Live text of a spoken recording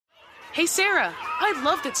Hey Sarah, I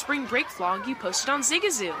love that spring break vlog you posted on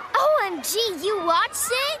Zigazoo. OMG, you watched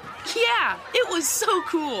it? Yeah, it was so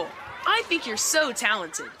cool. I think you're so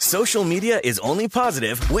talented. Social media is only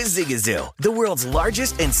positive with Zigazoo, the world's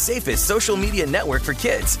largest and safest social media network for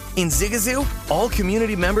kids. In Zigazoo, all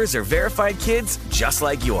community members are verified kids just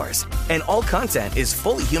like yours, and all content is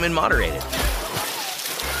fully human moderated.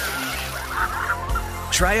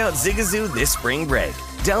 Try out Zigazoo this spring break.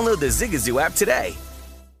 Download the Zigazoo app today.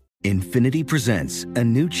 Infiniti presents a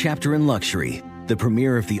new chapter in luxury, the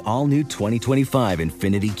premiere of the all-new 2025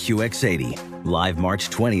 Infiniti QX80, live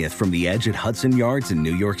March 20th from the Edge at Hudson Yards in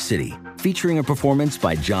New York City, featuring a performance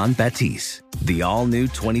by Jon Batiste. The all-new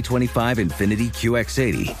 2025 Infiniti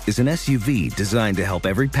QX80 is an SUV designed to help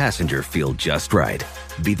every passenger feel just right.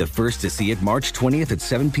 Be the first to see it March 20th at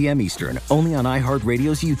 7 p.m. Eastern, only on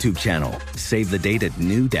iHeartRadio's YouTube channel. Save the date at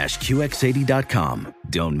new-QX80.com.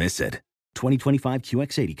 Don't miss it. 2025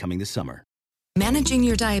 QX80 coming this summer. Managing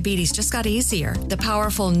your diabetes just got easier. The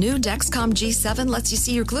powerful new Dexcom G7 lets you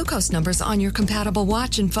see your glucose numbers on your compatible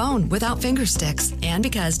watch and phone without finger sticks. And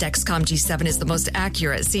because Dexcom G7 is the most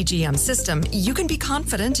accurate CGM system, you can be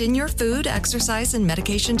confident in your food, exercise, and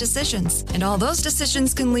medication decisions. And all those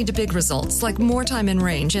decisions can lead to big results, like more time in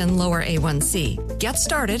range and lower A1C. Get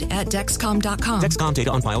started at Dexcom.com. Dexcom data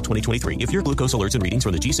on file 2023. If your glucose alerts and readings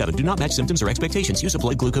from the G7 do not match symptoms or expectations, use a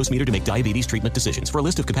blood glucose meter to make diabetes treatment decisions. For a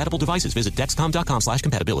list of compatible devices, visit Dexcom.com/compatibility.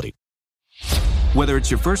 Whether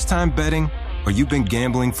it's your first time betting or you've been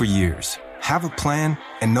gambling for years, have a plan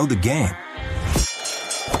and know the game.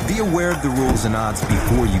 Be aware of the rules and odds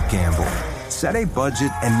before you gamble. Set a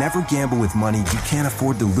budget and never gamble with money you can't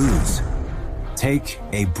afford to lose. Take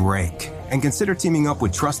a break and consider teaming up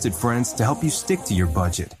with trusted friends to help you stick to your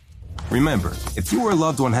budget. Remember, if you or a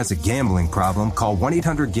loved one has a gambling problem, call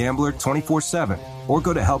 1-800-GAMBLER 24/7 or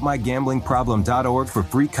go to helpmygamblingproblem.org for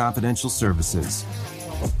free confidential services.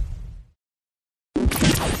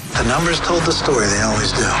 The numbers told the story, they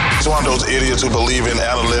always do. It's one of those idiots who believe in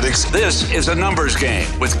analytics. This is a numbers game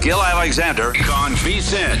with Gil Alexander on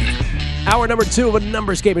VSiN. Hour number 2 of a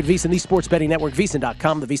numbers game at VSiN, the sports betting network,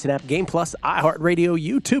 VSiN.com, the VSiN app, Game Plus, iHeartRadio,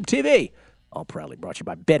 YouTube TV. All proudly brought to you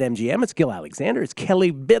by BetMGM. It's Gil Alexander. It's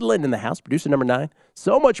Kelly Bidlin in the house, producer number 9.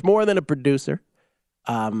 So much more than a producer.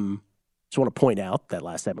 Just want to point out that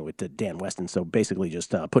last segment with Dan Weston, so basically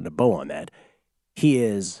just putting a bow on that. He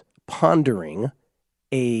is pondering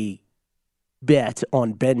a bet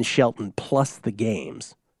on Ben Shelton plus the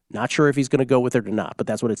games. Not sure if he's going to go with it or not, but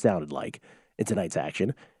that's what it sounded like in tonight's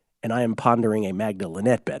action. And I am pondering a Magda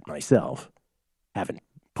Linette bet myself. Haven't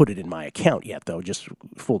put it in my account yet, though, just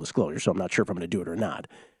full disclosure, so I'm not sure if I'm going to do it or not.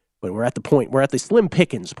 But we're at the Slim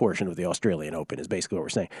Pickens portion of the Australian Open is basically what we're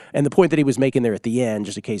saying. And the point that he was making there at the end,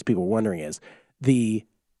 just in case people were wondering, is the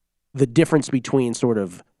difference between sort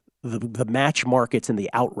of the match markets and the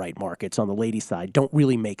outright markets on the ladies' side don't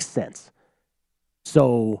really make sense.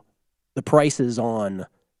 So the prices on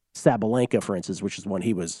Sabalenka, for instance, which is one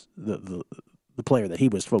he was the player that he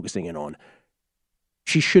was focusing in on,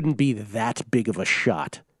 she shouldn't be that big of a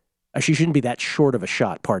shot. She shouldn't be that short of a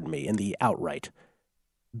shot, in the outright,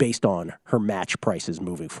 based on her match prices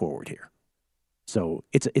moving forward here. So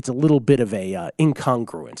it's a little bit of a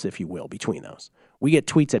incongruence, if you will, between those. We get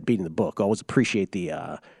tweets at Beating the Book. Always appreciate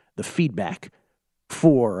the feedback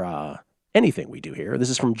for anything we do here. This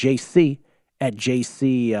is from JC at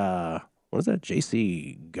JC, what is that?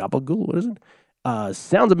 JC Gabagool? What is it?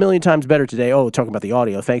 Sounds a million times better today. Oh, talking about the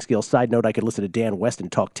audio. Thanks, Gil. Side note, I could listen to Dan Weston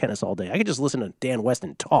talk tennis all day. I could just listen to Dan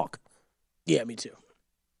Weston talk. Yeah, me too.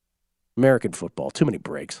 American football. Too many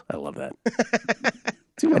breaks. I love that.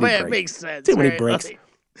 Too many breaks. It makes sense. Too many breaks. Right?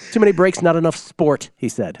 Too many breaks, not enough sport, he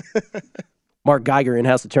said. Mark Geiger,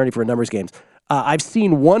 in-house attorney for Numbers Games. I've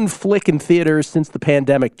seen one flick in theaters since the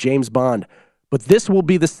pandemic, James Bond, but this will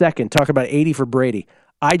be the second. Talk about 80 for Brady.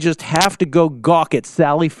 I just have to go gawk at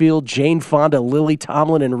Sally Field, Jane Fonda, Lily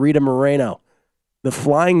Tomlin, and Rita Moreno. The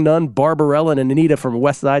Flying Nun, Barbarella, and Anita from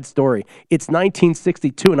West Side Story. It's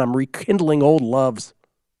 1962, and I'm rekindling old loves.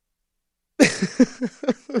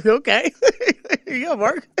 Okay. Here you go,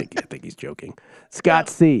 Mark. I think he's joking. Scott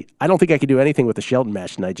C. I don't think I could do anything with the Shelton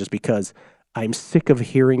match tonight just because I'm sick of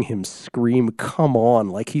hearing him scream, come on,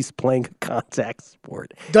 like he's playing a contact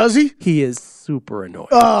sport. Does he? He is super annoying.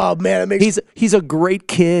 Oh, man. It makes he's a great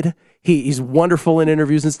kid. He's wonderful in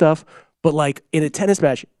interviews and stuff. But, like, in a tennis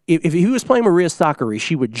match, if he was playing Maria Sakkari,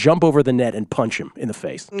 she would jump over the net and punch him in the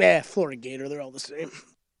face. Florida Gator, they're all the same.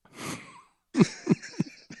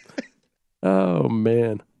 Oh,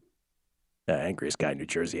 man. Angriest guy in New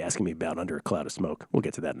Jersey asking me about Under a Cloud of Smoke. We'll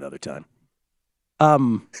get to that another time.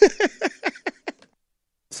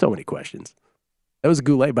 So many questions. That was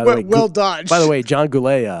Goulet, by the way. Well dodged. By the way, John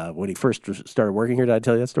Goulet, when he first started working here, did I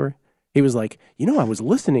tell you that story? He was like, I was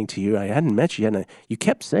listening to you. I hadn't met you, and you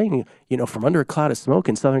kept saying, from under a cloud of smoke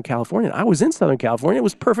in Southern California. I was in Southern California. It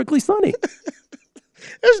was perfectly sunny.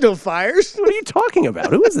 There's no fires. What are you talking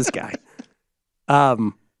about? Who is this guy?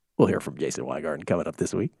 We'll hear from Jason Weingarten coming up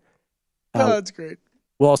this week. That's great.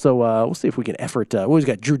 We'll also we'll see if we can effort. We've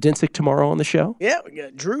got Drew Dinsick tomorrow on the show. Yeah, we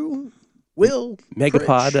got Drew, Will,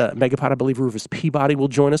 Megapod, I believe Rufus Peabody will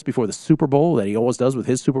join us before the Super Bowl that he always does with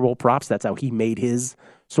his Super Bowl props. That's how he made his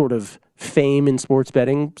sort of fame in sports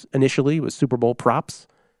betting initially, was Super Bowl props.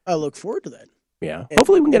 I look forward to that. Yeah.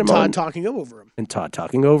 Hopefully we can get him on. Todd talking over him. And Todd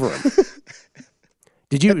talking over him.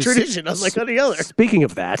 Did you? A tradition, unlike any other. Speaking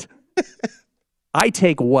of that, I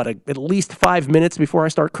take at least 5 minutes before I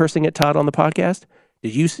start cursing at Todd on the podcast.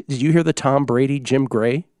 Did you hear the Tom Brady, Jim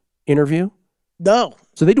Gray interview? No.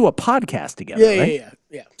 So they do a podcast together, right?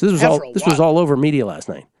 Yeah. So this was all over media last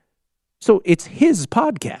night. So it's his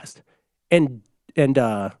podcast. And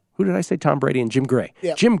who did I say? Tom Brady and Jim Gray.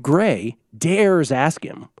 Yeah. Jim Gray dares ask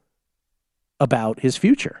him about his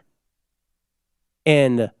future.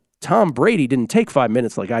 And Tom Brady didn't take 5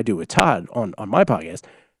 minutes like I do with Todd on my podcast,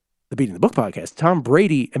 the Beating the Book podcast. Tom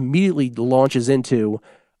Brady immediately launches into,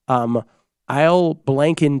 I'll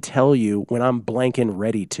blank and tell you when I'm blank and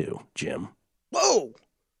ready to, Jim. Whoa.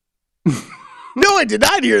 No, I did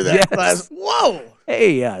not hear that. Yes. Whoa.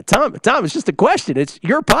 Hey, Tom, it's just a question. It's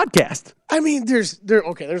your podcast. I mean, there's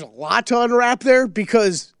a lot to unwrap there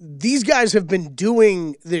because these guys have been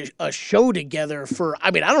doing a show together for,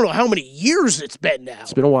 I don't know how many years it's been now.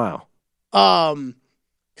 It's been a while.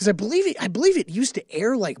 Because I believe it used to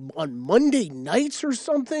air like on Monday nights or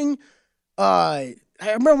something. I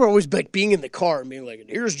remember always being in the car and being like,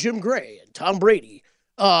 here's Jim Gray and Tom Brady.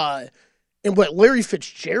 And what Larry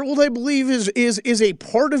Fitzgerald, I believe, is a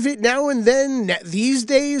part of it now and then these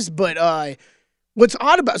days. But what's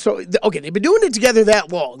odd about they've been doing it together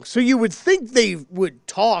that long, so you would think they would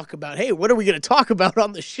talk about, hey, what are we going to talk about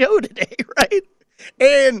on the show today, right?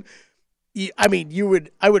 And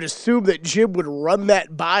I would assume that Jim would run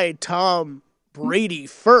that by Tom Brady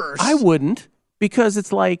first. I wouldn't, because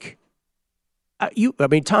it's like you're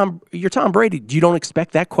Tom Brady. You don't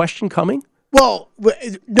expect that question coming? Well,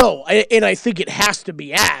 no, and I think it has to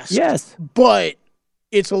be asked. Yes. But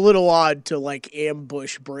it's a little odd to,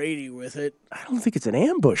 ambush Brady with it. I don't think it's an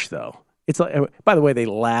ambush, though. It's like, by the way, they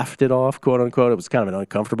laughed it off, quote unquote. It was kind of an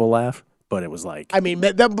uncomfortable laugh, but it was like. That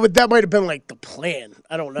might have been, the plan.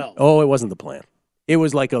 I don't know. Oh, it wasn't the plan. It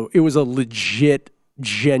was a legit,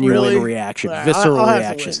 genuine reaction, visceral I'll have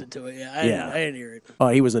reaction. to listen to it. Yeah, I didn't hear it. Oh,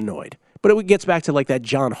 he was annoyed. But it gets back to, that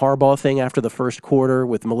John Harbaugh thing after the first quarter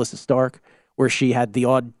with Melissa Stark, where she had the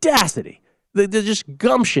audacity, the just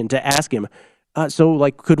gumption to ask him,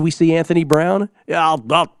 could we see Anthony Brown? Yeah,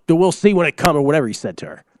 we'll see when it comes, or whatever he said to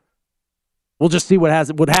her. We'll just see what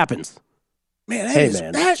happens. Man,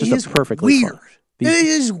 that is perfectly weird. It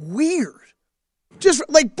is weird. Just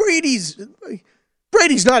Brady's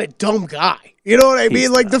not a dumb guy. You know what I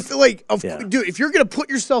mean? Dude, if you're gonna put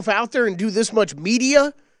yourself out there and do this much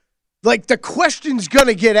media, the question's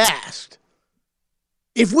gonna get asked.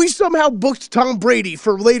 If we somehow booked Tom Brady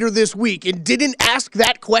for later this week and didn't ask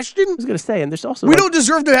that question, I was going to say, and there's also we don't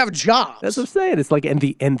deserve to have jobs. That's what I'm saying. It's like and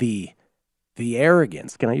the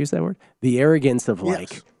arrogance. Can I use that word? The arrogance of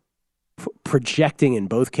yes. projecting in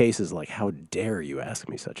both cases. How dare you ask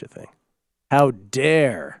me such a thing? How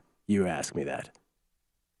dare you ask me that?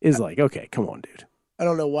 Is okay, come on, dude. I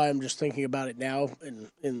don't know why I'm just thinking about it now, and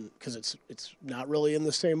because it's not really in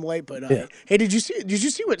the same light. But hey, did you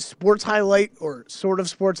see what sports highlight or sort of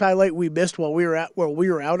sports highlight we missed while we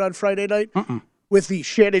were out on Friday night with the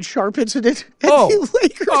Shannon Sharpe incident? Oh, we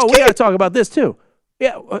got to talk about this too.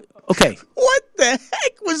 Yeah, okay. What the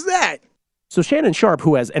heck was that? So Shannon Sharpe,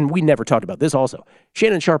 who has, and we never talked about this also,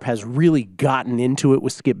 Shannon Sharpe has really gotten into it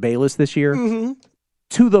with Skip Bayless this year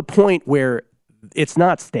to the point where it's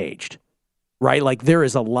not staged. Right? There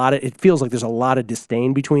is it feels like there's a lot of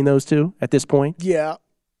disdain between those two at this point. Yeah.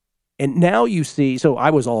 And now you see, so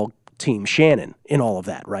I was all team Shannon in all of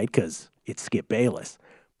that, right? Because it's Skip Bayless.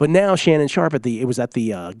 But now Shannon Sharpe was at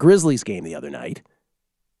the Grizzlies game the other night.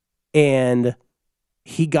 And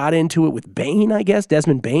he got into it with Bain, I guess,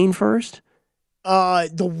 Desmond Bain first. I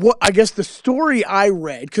guess the story I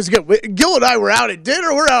read, because Gil and I were out at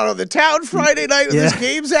dinner. We're out on the town Friday night when this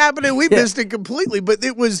game's happening. We missed it completely, but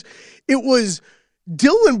it was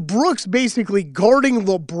Dylan Brooks basically guarding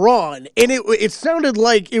LeBron, and it sounded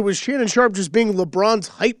like it was Shannon Sharpe just being LeBron's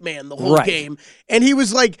hype man the whole game, and he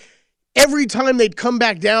was every time they'd come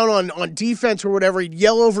back down on defense or whatever, he'd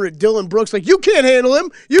yell over at Dylan Brooks, like, you can't handle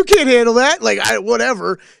him. You can't handle that. Like,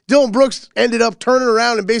 whatever. Dylan Brooks ended up turning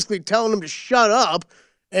around and basically telling him to shut up.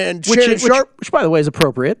 And Shannon Sharp. Which, by the way, is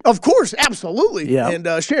appropriate. Of course, absolutely. Yeah.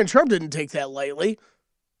 And Shannon Sharp didn't take that lightly.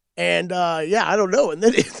 And, I don't know. And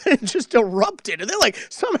then it just erupted. And then, like,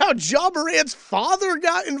 somehow Ja Morant's father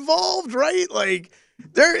got involved, right? Like,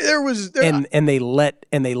 there was... And they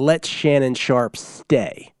let Shannon Sharp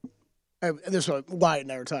stay. This one, Wyatt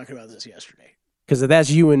and I were talking about this yesterday. Because if that's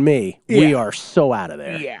you and me, we are so out of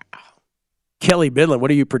there. Yeah. Kelly Bidlin,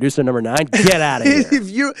 what are you, producer number 9? Get out of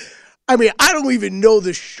here. I don't even know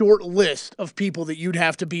the short list of people that you'd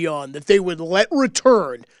have to be on that they would let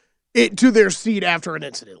return it to their seat after an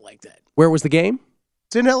incident like that. Where was the game?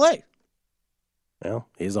 It's in L.A. Well,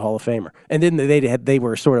 he's a Hall of Famer. And then they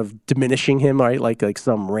were sort of diminishing him, right? Like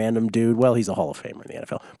some random dude. Well, he's a Hall of Famer in the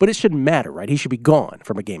NFL. But it shouldn't matter, right? He should be gone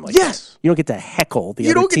from a game like that. You don't get to heckle the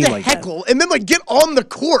other team like that. You don't get to heckle and then get on the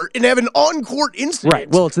court and have an on-court incident. Right.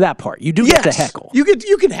 Well, it's that part. You do get to heckle. You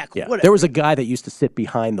can heckle. Yeah. Whatever. There was a guy that used to sit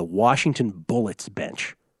behind the Washington Bullets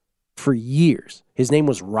bench for years. His name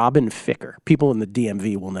was Robin Ficker. People in the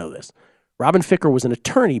DMV will know this. Robin Ficker was an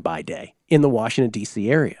attorney by day in the Washington,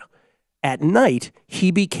 D.C. area. At night,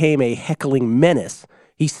 he became a heckling menace.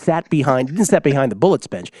 He didn't sit behind the Bullets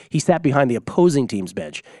bench. He sat behind the opposing team's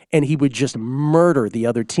bench, and he would just murder the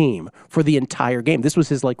other team for the entire game. This was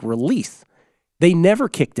his release. They never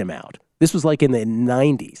kicked him out. This was in the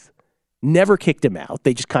 90s. Never kicked him out.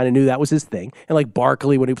 They just kind of knew that was his thing. And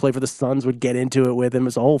Barkley, when he played for the Suns, would get into it with him. It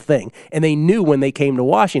was a whole thing. And they knew when they came to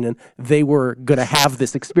Washington, they were going to have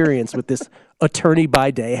this experience with this attorney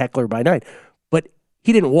by day, heckler by night. But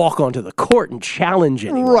he didn't walk onto the court and challenge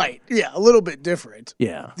anyone. Right. Yeah, a little bit different.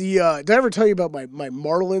 Yeah. Did I ever tell you about my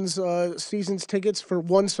Marlins seasons tickets for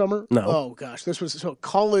one summer? No. Oh, gosh. This was a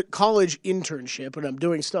college internship, and I'm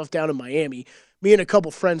doing stuff down in Miami. Me and a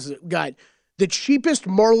couple friends that got the cheapest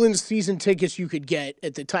Marlins season tickets you could get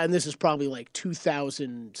at the time. This is probably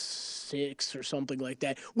 2006 or something like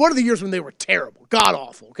that. One of the years when they were terrible.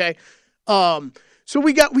 God-awful, okay? So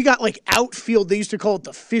we got outfield. They used to call it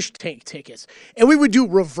the fish tank tickets, and we would do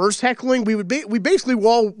reverse heckling. We basically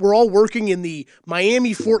were all working in the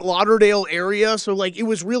Miami Fort Lauderdale area, so it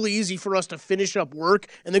was really easy for us to finish up work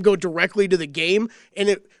and then go directly to the game.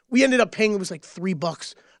 And we ended up paying, it was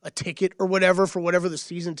 $3 a ticket or whatever for whatever the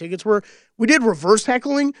season tickets were. We did reverse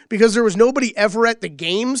heckling because there was nobody ever at the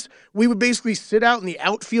games. We would basically sit out in the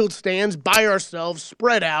outfield stands by ourselves,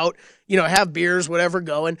 spread out, have beers, whatever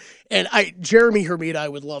going. And Jeremy Hermida, I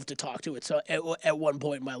would love to talk to at one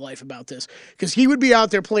point in my life about this, because he would be out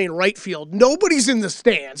there playing right field. Nobody's in the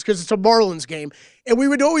stands because it's a Marlins game. And we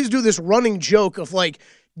would always do this running joke of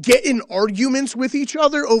get in arguments with each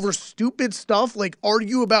other over stupid stuff,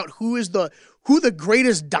 argue about who the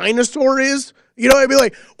greatest dinosaur is. You know what I mean?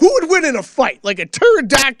 Who would win in a fight? A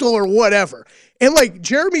pterodactyl or whatever. And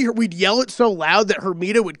Jeremy, we'd yell it so loud that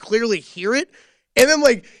Hermida would clearly hear it. And then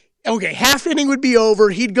half inning would be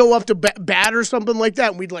over. He'd go up to bat or something like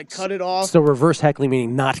that, and we'd cut it off. So reverse heckling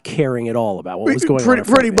meaning not caring at all about what was going on.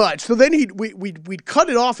 Pretty much. So then we'd cut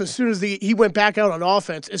it off as soon as he went back out on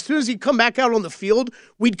offense. As soon as he'd come back out on the field,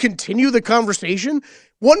 we'd continue the conversation.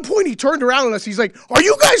 One point he turned around on us. He's like, "Are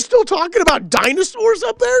you guys still talking about dinosaurs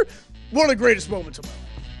up there?" One of the greatest moments of my life.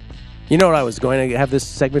 You know what I was going to have this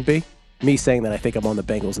segment be? Me saying that I think I'm on the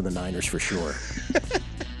Bengals and the Niners for sure.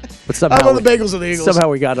 But somehow I'm on the Bengals and the Eagles. Somehow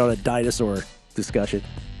we got on a dinosaur discussion.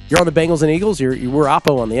 You're on the Bengals and Eagles? You were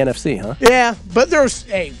Oppo on the NFC, huh? Yeah, but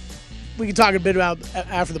we can talk a bit about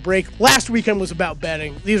after the break. Last weekend was about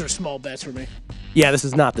betting. These are small bets for me. Yeah, this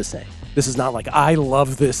is not the same. This is not I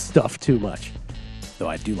love this stuff too much. Though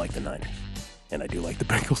I do like the Niners. And I do like the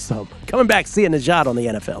Bengals some. Coming back, Sia Nejad on the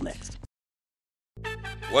NFL next.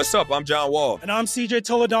 What's up? I'm John Wall. And I'm CJ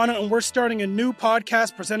Toledano, and we're starting a new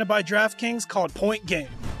podcast presented by DraftKings called Point Game.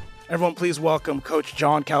 Everyone, please welcome Coach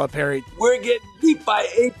John Calipari. We're getting beat by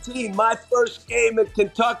 18. My first game in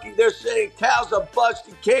Kentucky, they're saying Cal's a bust.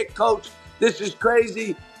 He can't coach. This is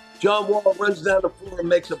crazy. John Wall runs down the floor and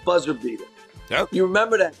makes a buzzer beater. Yep. You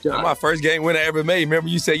remember that, John? That's my first game winner I ever made. Remember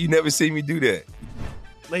you said you never seen me do that.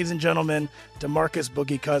 Ladies and gentlemen, DeMarcus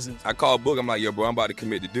Boogie Cousins. I called Boog. I'm like, yo, bro, I'm about to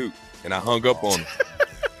commit to Duke. And I hung up on him.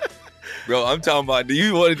 Bro, I'm talking about, do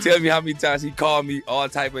you want to tell me how many times he called me all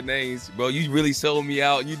type of names? Bro, you really sold me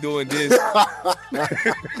out. You doing this.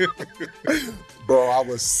 Bro, I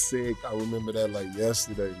was sick. I remember that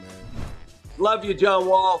yesterday, man. Love you, John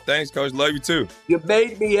Wall. Thanks, Coach. Love you, too. You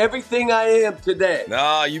made me everything I am today.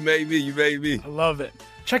 Nah, you made me. I love it.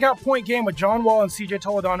 Check out Point Game with John Wall and CJ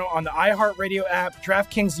Toledano on the iHeartRadio app,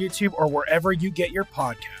 DraftKings YouTube, or wherever you get your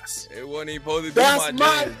podcasts. It wasn't even supposed to be That's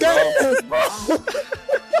my dance, bro.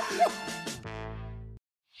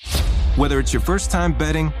 Whether it's your first time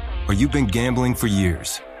betting or you've been gambling for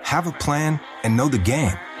years, have a plan and know the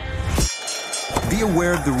game. Be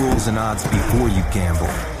aware of the rules and odds before you gamble.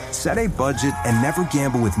 Set a budget and never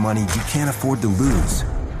gamble with money you can't afford to lose.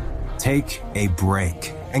 Take a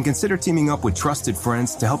break and consider teaming up with trusted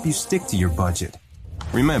friends to help you stick to your budget.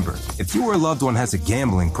 Remember, if you or a loved one has a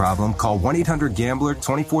gambling problem, call 1-800-GAMBLER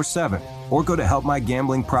 24/7 or go to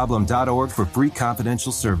helpmygamblingproblem.org for free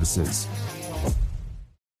confidential services.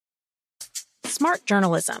 Smart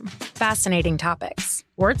journalism. Fascinating topics.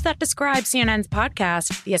 Words that describe CNN's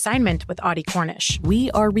podcast, The Assignment with Audie Cornish. We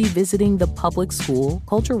are revisiting the public school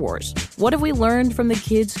culture wars. What have we learned from the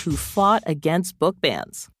kids who fought against book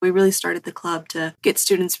bans? We really started the club to get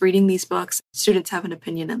students reading these books. Students have an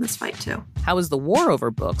opinion in this fight, too. How has the war over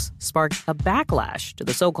books sparked a backlash to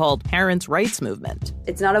the so-called parents' rights movement?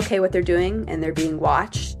 It's not okay what they're doing, and they're being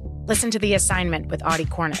watched. Listen to The Assignment with Audie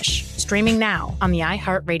Cornish. Streaming now on the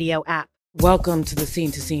iHeartRadio app. Welcome to the Scene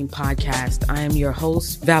to Scene podcast. I am your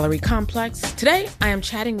host, Valerie Complex. Today, I am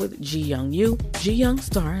chatting with Ji Young Yoo. Ji Young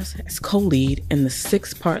stars as co-lead in the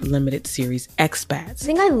 6-part limited series Expats. I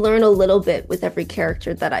think I learn a little bit with every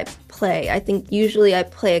character that I play. I think usually I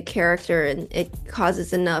play a character and it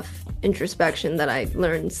causes enough introspection that I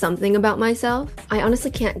learn something about myself. I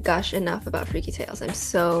honestly can't gush enough about Freaky Tales. I'm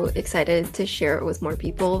so excited to share it with more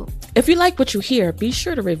people. If you like what you hear, be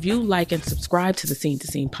sure to review, like, and subscribe to the Scene to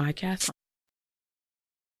Scene podcast.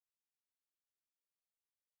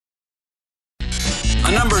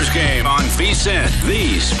 A numbers game on VSiN,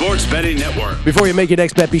 the sports betting network. Before you make your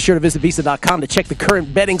next bet, be sure to visit VSiN.com to check the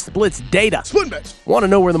current betting splits data. Split bets. Want to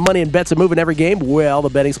know where the money and bets are moving every game? Well, the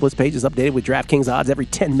betting splits page is updated with DraftKings odds every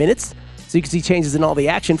 10 minutes. So you can see changes in all the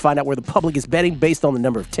action, find out where the public is betting based on the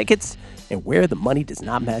number of tickets, and where the money does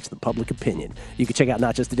not match the public opinion. You can check out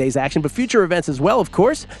not just today's action, but future events as well, of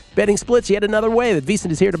course. Betting splits, yet another way that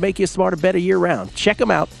VSiN is here to make you smarter, better year-round. Check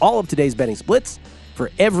them out, all of today's betting splits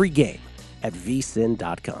for every game at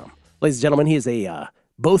vsin.com. Ladies and gentlemen, he is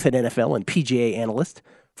both an NFL and PGA analyst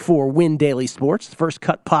for Win Daily Sports. First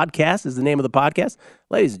Cut Podcast is the name of the podcast.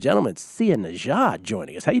 Ladies and gentlemen, Sia Nejad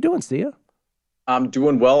joining us. How you doing, Sia? I'm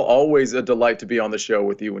doing well. Always a delight to be on the show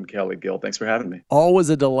with you and Kelly Gill. Thanks for having me. Always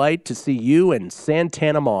a delight to see you and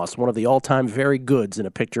Santana Moss, one of the all-time very goods, in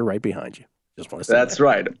a picture right behind you. Just want to say That's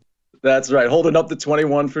right. That's right. Holding up the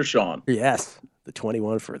 21 for Sean. Yes, the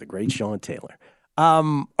 21 for the great Sean Taylor.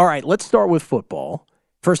 All right, let's start with football.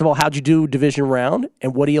 First of all, how'd you do division round,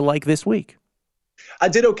 and what do you like this week? I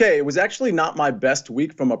did okay. It was actually not my best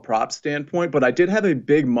week from a prop standpoint, but I did have a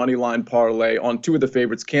big money line parlay on two of the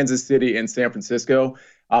favorites, Kansas City and San Francisco.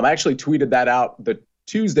 I actually tweeted that out the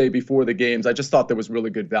Tuesday before the games. I just thought there was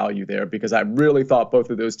really good value there because I really thought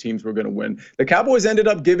both of those teams were going to win. The Cowboys ended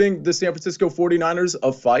up giving the San Francisco 49ers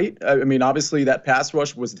a fight. I mean, obviously that pass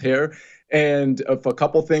rush was there. And if a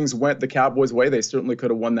couple things went the Cowboys' way, they certainly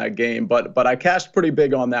could have won that game. But I cashed pretty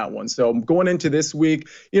big on that one. So I'm going into this week,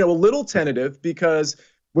 a little tentative because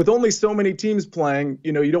with only so many teams playing,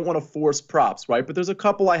 you don't want to force props, right? But there's a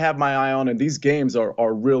couple I have my eye on, and these games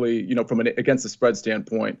are really, from an against the spread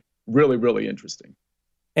standpoint, really, really interesting.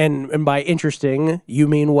 And by interesting, you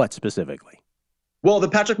mean what specifically? Well, the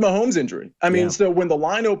Patrick Mahomes injury. I mean, So when the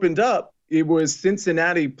line opened up, it was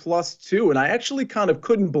Cincinnati +2, and I actually kind of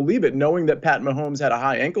couldn't believe it, knowing that Pat Mahomes had a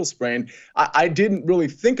high ankle sprain. I didn't really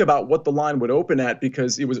think about what the line would open at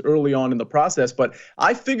because it was early on in the process, but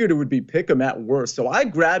I figured it would be pick'em at worst. So I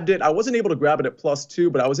grabbed it. I wasn't able to grab it at +2,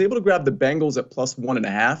 but I was able to grab the Bengals at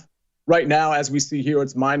 +1.5. Right now, as we see here,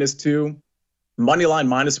 it's -2. Money line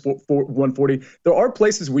 -140. There are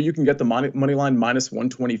places where you can get the money line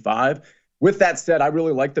 -125. With that said, I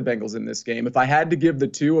really like the Bengals in this game. If I had to give the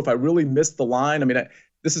 2, if I really missed the line,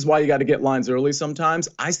 this is why you got to get lines early sometimes.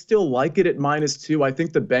 I still like it at -2. I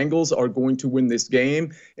think the Bengals are going to win this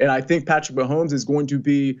game, and I think Patrick Mahomes is going to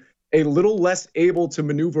be a little less able to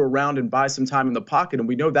maneuver around and buy some time in the pocket, and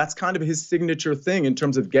we know that's kind of his signature thing in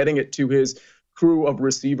terms of getting it to his crew of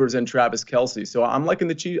receivers and Travis Kelce. So I'm liking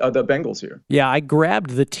the Bengals here. Yeah, I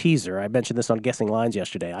grabbed the teaser. I mentioned this on Guessing Lines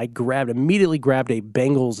yesterday. I immediately grabbed a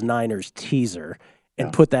Bengals-Niners teaser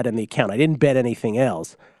and put that in the account. I didn't bet anything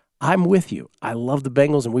else. I'm with you. I love the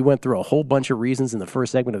Bengals, and we went through a whole bunch of reasons in the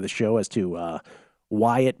first segment of the show as to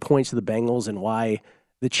why it points to the Bengals and why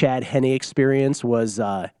the Chad Henne experience was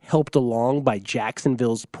helped along by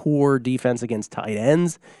Jacksonville's poor defense against tight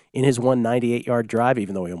ends in his 198-yard drive,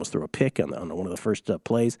 even though he almost threw a pick on one of the first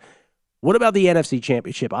plays. What about the NFC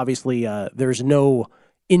Championship? Obviously, there's no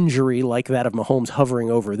injury like that of Mahomes hovering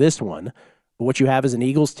over this one. But what you have is an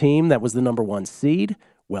Eagles team that was the number 1 seed,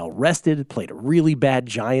 well-rested, played a really bad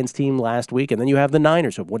Giants team last week, and then you have the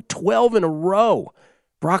Niners who have won 12 in a row.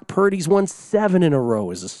 Brock Purdy's won 7 in a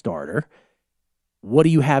row as a starter. What do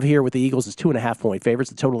you have here with the Eagles as 2.5-point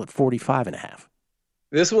favorites, the total at 45.5?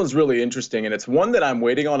 This one's really interesting, and it's one that I'm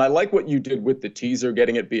waiting on. I like what you did with the teaser,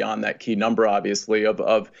 getting it beyond that key number, obviously,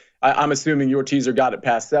 I'm assuming your teaser got it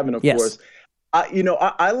past 7, of course.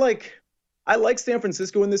 I like San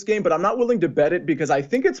Francisco in this game, but I'm not willing to bet it because I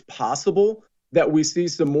think it's possible that we see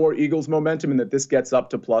some more Eagles momentum and that this gets up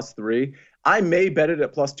to +3. I may bet it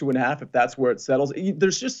at +2.5 if that's where it settles.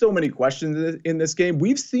 There's just so many questions in this game.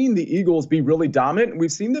 We've seen the Eagles be really dominant, and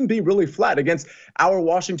we've seen them be really flat against our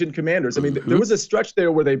Washington Commanders. I mean, there was a stretch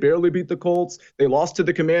there where they barely beat the Colts. They lost to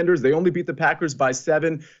the Commanders. They only beat the Packers by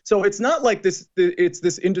 7. So it's not like it's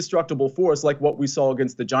this indestructible force like what we saw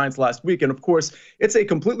against the Giants last week. And, of course, it's a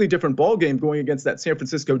completely different ballgame going against that San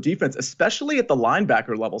Francisco defense, especially at the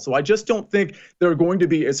linebacker level. So I just don't think they're going to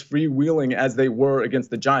be as freewheeling as they were against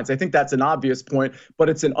the Giants. I think that's an obvious point, but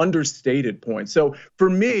it's an understated point. So for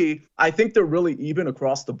me, I think they're really even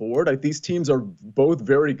across the board. These teams are both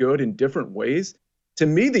very good in different ways. To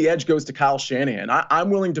me, the edge goes to Kyle Shanahan.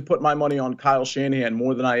 I'm willing to put my money on Kyle Shanahan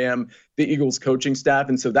more than I am the Eagles coaching staff.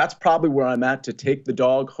 And so that's probably where I'm at to take the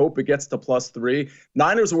dog, hope it gets to +3.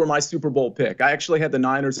 Niners were my Super Bowl pick. I actually had the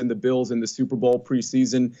Niners and the Bills in the Super Bowl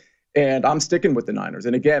preseason. And I'm sticking with the Niners.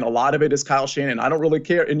 And again, a lot of it is Kyle Shanahan. I don't really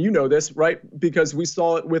care. And you know this, right? Because we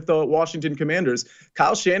saw it with the Washington Commanders.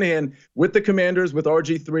 Kyle Shanahan with the Commanders, with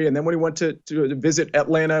RG3, and then when he went to visit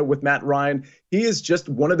Atlanta with Matt Ryan, he is just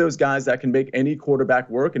one of those guys that can make any quarterback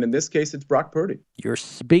work. And in this case, it's Brock Purdy. You're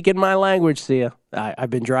speaking my language, Sia. I've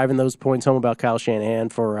been driving those points home about Kyle Shanahan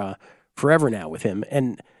for forever now with him.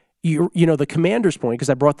 And, you know, the Commanders point, because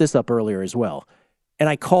I brought this up earlier as well. And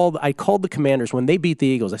I called the Commanders when they beat the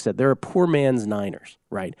Eagles. I said, they're a poor man's Niners,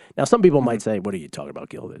 right? Now, some people might say, what are you talking about,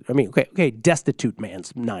 Gil? I mean, okay, destitute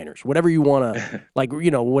man's Niners, whatever you want to,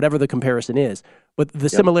 whatever the comparison is. But the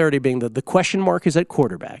similarity being the question mark is at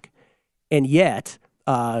quarterback. And yet,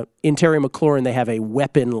 in Terry McLaurin, they have a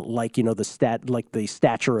weapon like the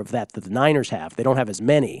stature of that the Niners have. They don't have as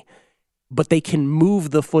many, but they can move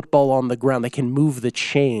the football on the ground. They can move the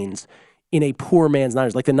chains in a poor man's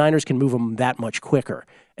Niners. Like the Niners can move them that much quicker.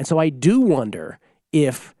 And so I do wonder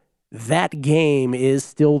if that game is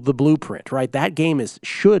still the blueprint, right? That game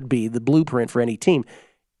should be the blueprint for any team.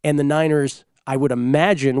 And the Niners, I would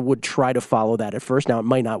imagine, would try to follow that at first. Now, it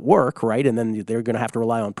might not work, right? And then they're going to have to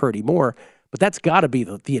rely on Purdy more. But that's got to be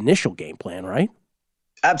the initial game plan, right?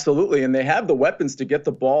 Absolutely, and they have the weapons to get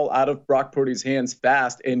the ball out of Brock Purdy's hands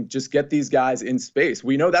fast and just get these guys in space.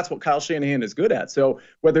 We know that's what Kyle Shanahan is good at. So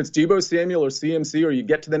whether it's Deebo Samuel or CMC, or you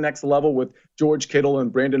get to the next level with George Kittle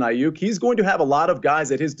and Brandon Ayuk, he's going to have a lot of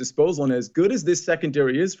guys at his disposal. And as good as this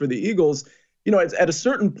secondary is for the Eagles, at a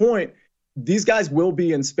certain point, these guys will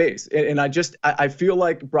be in space. And I feel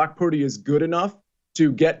like Brock Purdy is good enough to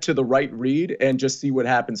get to the right read and just see what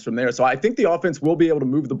happens from there. So I think the offense will be able to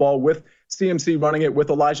move the ball with CMC running it, with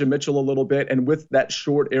Elijah Mitchell a little bit, and with that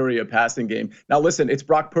short area passing game. Now, listen, it's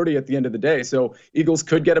Brock Purdy at the end of the day. So Eagles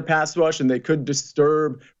could get a pass rush, and they could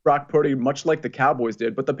disturb Brock Purdy much like the Cowboys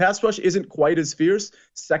did. But the pass rush isn't quite as fierce.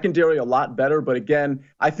 Secondary a lot better. But again,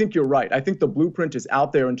 I think you're right. I think the blueprint is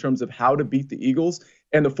out there in terms of how to beat the Eagles.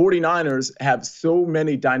 And the 49ers have so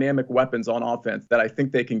many dynamic weapons on offense that I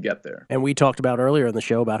think they can get there. And we talked about earlier in the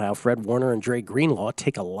show about how Fred Warner and Dre Greenlaw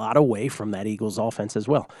take a lot away from that Eagles offense as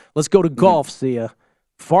well. Let's go to golf, Sia.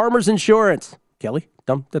 Farmers Insurance. Kelly,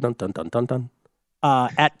 dun, dun, dun, dun, dun, dun.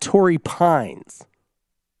 At Torrey Pines.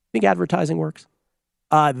 Think advertising works?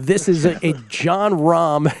 This is a John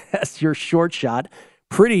Rahm as your short shot.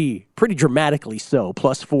 Pretty dramatically so,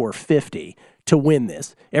 plus 450. To win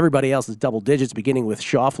this. Everybody else is double digits, beginning with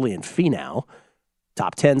Schauffele and Finau.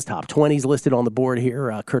 Top 10s, top 20s listed on the board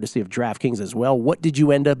here, courtesy of DraftKings as well. What did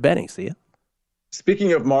you end up betting, Sia?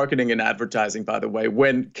 Speaking of marketing and advertising, by the way,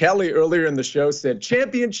 when Kelly earlier in the show said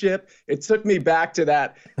championship, it took me back to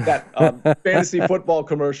that fantasy football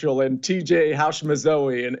commercial and TJ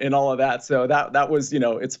Houshmazoe and all of that. So that was,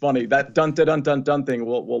 it's funny. That dun-dun-dun-dun-dun thing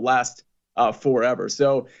will last forever.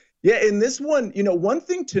 So, yeah, in this one, one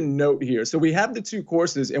thing to note here. So we have the two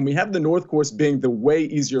courses, and we have the North course being the way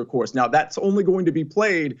easier course. Now, that's only going to be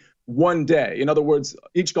played one day. In other words,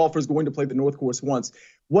 each golfer is going to play the North course once.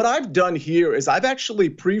 What I've done here is I've actually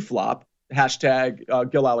pre-flop,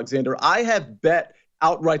 hashtag Gil Alexander. I have bet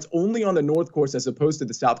outrights only on the North course as opposed to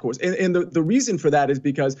the South course. And the reason for that is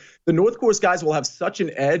because the North course guys will have such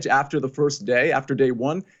an edge after the first day, after day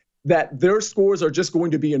one. that their scores are just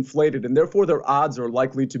going to be inflated, and therefore their odds are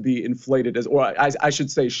likely to be inflated, I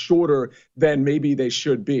should say shorter than maybe they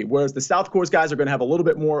should be. Whereas the South Course guys are going to have a little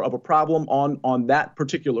bit more of a problem on that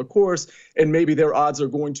particular course, and maybe their odds are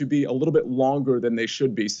going to be a little bit longer than they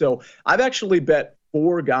should be. So I've actually bet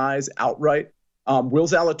 4 guys outright. Will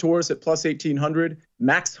Zalatoris at plus 1,800,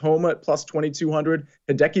 Max Homa at plus 2,200,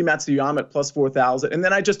 Hideki Matsuyama at plus 4,000. And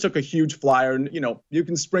then I just took a huge flyer, and, you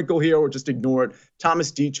can sprinkle here or just ignore it.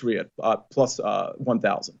 Thomas Dietrich at plus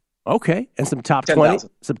 1,000. Okay. And some top 20,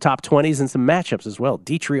 some top 20s and some matchups as well.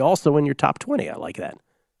 Dietrich also in your top 20. I like that.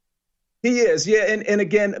 He is, yeah. And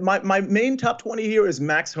again, my main top 20 here is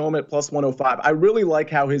Max Homa at plus 105. I really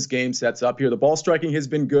like how his game sets up here. The ball striking has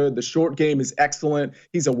been good. The short game is excellent.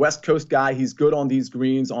 He's a West Coast guy. He's good on these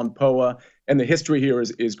greens, on POA. And the history here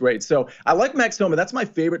is great. So I like Max Homa. That's my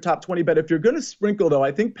favorite top 20 bet. If you're going to sprinkle, though,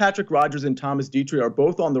 I think Patrick Rodgers and Thomas Dietrich are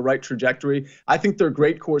both on the right trajectory. I think they're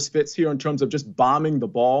great course fits here in terms of just bombing the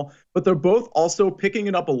ball. But they're both also picking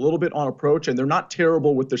it up a little bit on approach, and they're not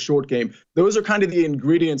terrible with the short game. Those are kind of the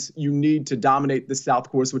ingredients you need to dominate the South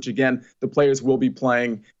Course, which, again, the players will be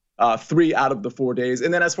playing 3 out of the 4 days.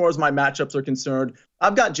 And then as far as my matchups are concerned,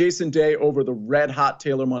 I've got Jason Day over the red-hot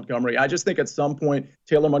Taylor Montgomery. I just think at some point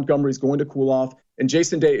Taylor Montgomery is going to cool off, and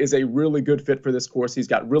Jason Day is a really good fit for this course. He's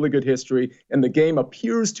got really good history, and the game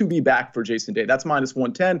appears to be back for Jason Day. That's minus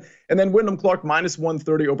 110. And then Wyndham Clark minus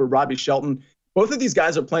 130 over Robbie Shelton. Both of these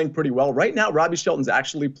guys are playing pretty well. Right now, Robbie Shelton's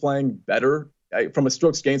actually playing better from a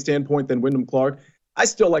strokes gain standpoint than Wyndham Clark. I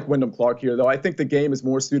still like Wyndham Clark here, though. I think the game is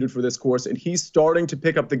more suited for this course, and he's starting to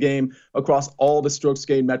pick up the game across all the strokes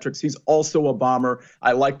gain metrics. He's also a bomber.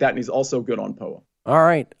 I like that, and he's also good on POA. All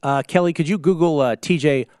right. Kelly, could you Google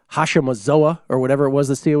TJ Hashimotoa or whatever it was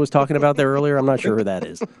that Sia was talking about there earlier? I'm not sure who that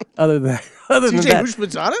is. Other than that.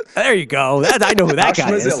 TJ There you go. I know who that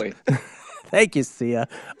guy is. Thank you, Sia.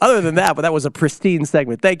 Other than that, but that was a pristine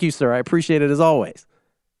segment. Thank you, sir. I appreciate it as always.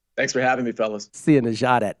 Thanks for having me, fellas. Sia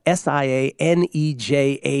Nejad at SIANEJAD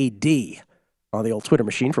on the old Twitter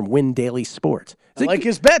machine from Win Daily Sports. I like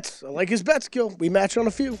his bets, Gil. We match on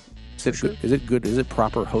a few. Is it good? Is it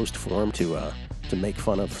proper host form to make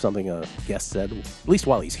fun of something a guest said? At least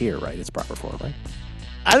while he's here, right? It's proper form, right?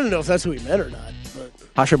 I don't know if that's what he meant or not. But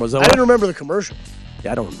Hashimotoa. I didn't remember the commercial.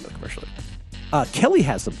 Yeah, I don't remember the commercial. Kelly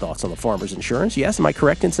has some thoughts on the Farmers Insurance. Yes, am I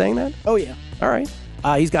correct in saying that? Oh, yeah. All right.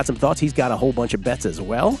 He's got some thoughts. He's got a whole bunch of bets as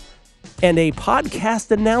well. And a podcast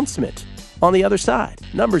announcement on the other side.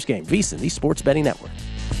 Numbers Game, VSiN, the Sports Betting Network.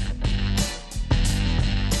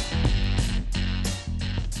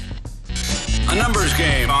 A Numbers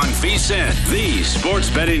Game on VSiN, the Sports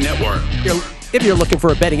Betting Network. If you're looking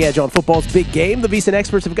for a betting edge on football's big game, the VSiN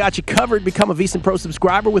experts have got you covered. Become a VSiN Pro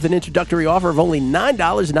subscriber with an introductory offer of only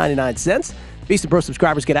 $9.99. VSiN Pro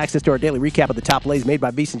subscribers get access to our daily recap of the top plays made by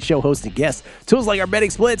VSiN show hosts and guests. Tools like our betting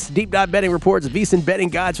splits, deep dive betting reports, VSiN betting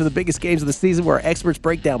guides for the biggest games of the season where our experts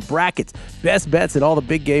break down brackets, best bets, and all the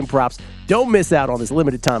big game props. Don't miss out on this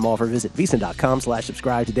limited time offer. Visit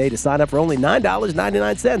VSiN.com/subscribe today to sign up for only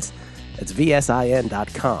 $9.99. That's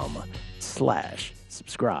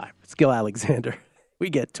VSIN.com/subscribe. It's Gil Alexander. We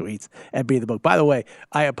get tweets at Be the Book. By the way,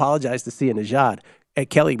 I apologize to Sia Nejad at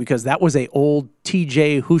Kelly because that was a old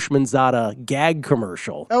TJ Hushmanzada gag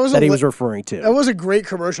commercial that he was referring to. That was a great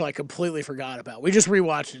commercial I completely forgot about. We just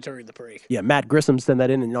rewatched it during the break. Yeah, Matt Grissom sent that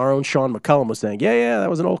in, and our own Sean McCullum was saying, yeah, that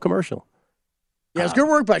was an old commercial. Yeah, it was good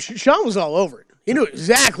work by Sean. Was all over it. He knew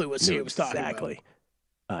exactly what Sia was talking about.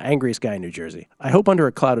 Angriest guy in New Jersey. I hope Under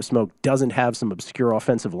a Cloud of Smoke doesn't have some obscure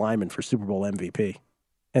offensive lineman for Super Bowl MVP.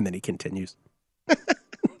 And then he continues.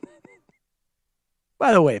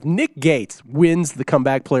 By the way, if Nick Gates wins the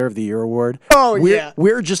Comeback Player of the Year award,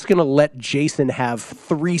 we're just going to let Jason have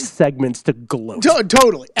 3 segments to gloat.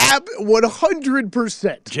 Totally.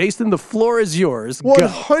 100%. Jason, the floor is yours.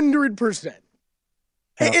 100%.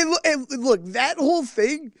 And look, that whole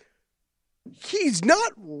thing, he's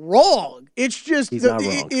not wrong. It's just not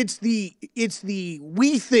wrong. It's the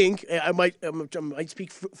we think I might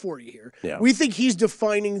speak for you here. Yeah. We think he's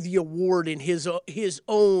defining the award in his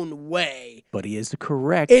own way. But he is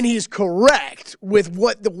correct. And he's correct with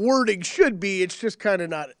what the wording should be. It's just kind of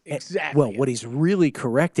not exactly. Well, what he's really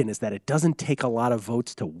correct in is that it doesn't take a lot of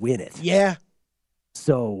votes to win it. Yeah.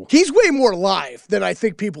 So he's way more live than I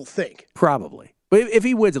think people think. Probably. But if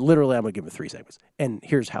he wins, literally, I'm going to give him 3 segments. And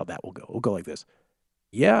here's how that will go. We'll go like this.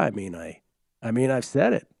 Yeah, I mean, I've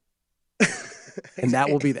said it. And that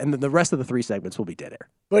will be, and then the rest of the 3 segments will be dead air.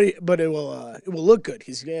 But it will look good.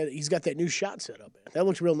 He's got that new shot set up. That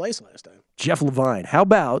looked real nice last time. Jeff Levine, how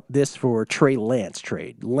about this for Trey Lance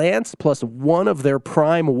trade? Lance plus one of their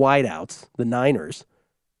prime wideouts, the Niners,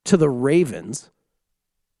 to the Ravens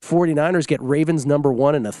 49ers get Ravens number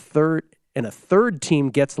 1 and a third team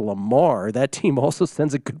gets Lamar. That team also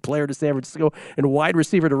sends a good player to San Francisco and wide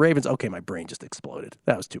receiver to Ravens. Okay, my brain just exploded.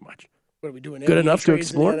 That was too much. What are we doing? Good NBA enough to trades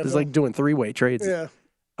explore? in the It's NFL? like doing 3-way trades. Yeah.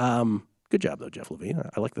 Good job, though, Jeff Levine.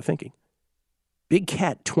 I like the thinking. Big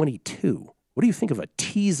Cat 22. What do you think of a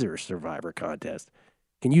teaser Survivor contest?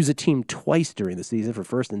 Can use a team twice during the season for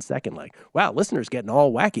first and second leg. Wow, listeners getting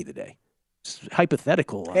all wacky today. Just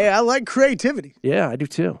hypothetical. Hey, I like creativity. Yeah, I do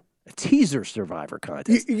too. A teaser Survivor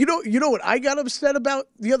contest. You know what I got upset about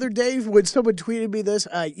the other day when someone tweeted me this?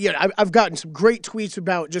 I've gotten some great tweets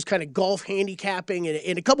about just kind of golf handicapping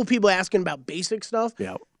and a couple people asking about basic stuff.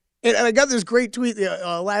 Yeah. And I got this great tweet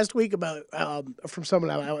last week about from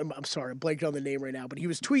someone. I'm sorry, I'm blanking on the name right now, but he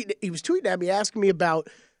was tweeting at me asking me about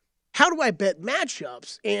how do I bet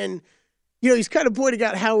matchups, and he's kind of pointing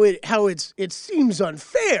out how it seems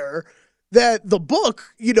unfair that the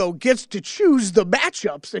book gets to choose the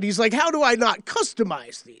matchups, and he's like, how do I not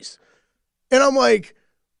customize these? And I'm like,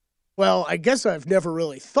 well, I guess I've never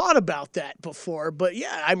really thought about that before, but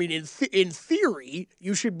yeah, I mean, in theory,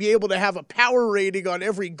 you should be able to have a power rating on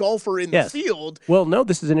every golfer in the field. Well, no,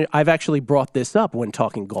 I've actually brought this up when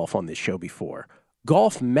talking golf on this show before.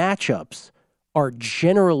 Golf matchups are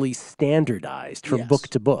generally standardized from book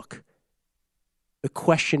to book. The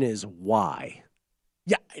question is why?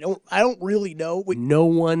 Yeah, I don't really know. No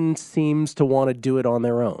one seems to want to do it on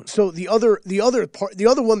their own. So the other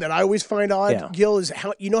one that I always find odd, Gil, is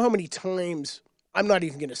how many times, I'm not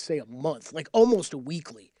even going to say a month, like almost a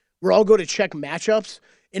weekly, where I'll go to check matchups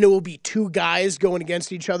and it will be two guys going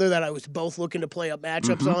against each other that I was both looking to play up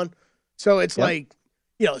matchups on. So it's like,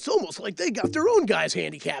 it's almost like they got their own guys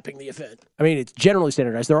handicapping the event. I mean, it's generally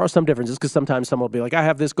standardized. There are some differences because sometimes someone will be like, I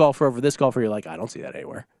have this golfer over this golfer. You're like, I don't see that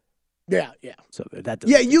anywhere. Yeah. So that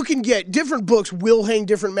you can get different books will hang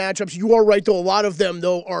different matchups. You are right, though. A lot of them,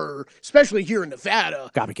 though, are, especially here in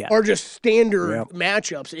Nevada, copycat. Are just standard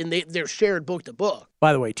matchups, and they're shared book to book.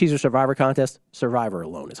 By the way, teaser Survivor contest, Survivor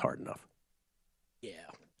alone is hard enough. Yeah.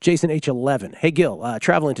 Jason H11. Hey, Gil,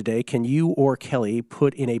 traveling today, can you or Kelly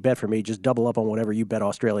put in a bet for me? Just double up on whatever you bet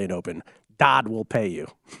Australian Open. Dodd will pay you.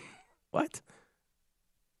 What?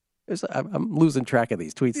 I'm losing track of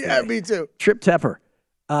these tweets today. Yeah, me too. Trip Tepper.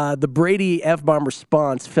 The Brady F-bomb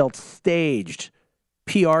response felt staged.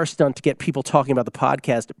 PR stunt to get people talking about the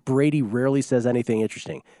podcast. Brady rarely says anything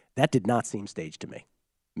interesting. That did not seem staged to me.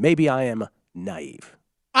 Maybe I am naive.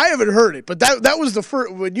 I haven't heard it, but that was the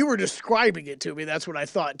first, when you were describing it to me, that's what I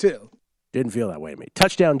thought too. Didn't feel that way to me.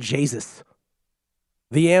 Touchdown Jesus.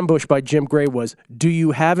 The ambush by Jim Gray was, do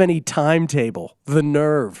you have any timetable? The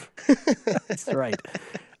nerve. That's right.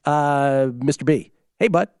 Mr. B. Hey,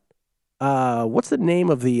 bud. What's the name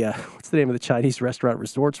of the Chinese restaurant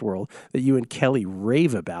Resorts World that you and Kelly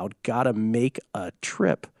rave about? Gotta make a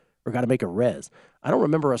trip or gotta make a res. I don't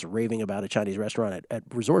remember us raving about a Chinese restaurant at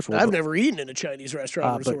Resorts World. I've never eaten in a Chinese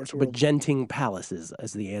restaurant at Resorts World. But Genting Palace is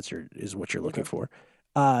the answer, is what you're looking for.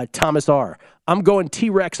 Thomas R. I'm going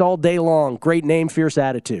T-Rex all day long. Great name, fierce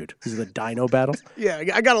attitude. This is the Dino battle. Yeah,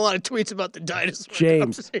 I got a lot of tweets about the dinosaur.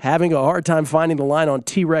 James, having a hard time finding the line on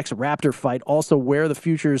T-Rex Raptor fight. Also, where are the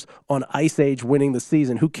futures on Ice Age winning the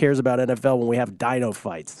season? Who cares about NFL when we have dino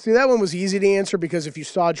fights? See, that one was easy to answer because if you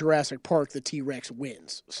saw Jurassic Park, the T-Rex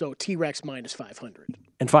wins. So T-Rex minus 500.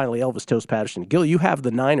 And finally, Elvis Toast Patterson. Gil, you have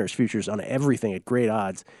the Niners futures on everything at great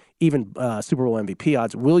odds, even Super Bowl MVP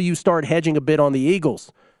odds. Will you start hedging a bit on the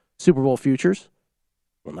Eagles? Super Bowl futures?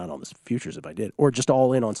 Well, not on the futures if I did. Or just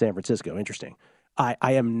all in on San Francisco. Interesting.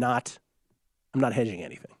 I'm not hedging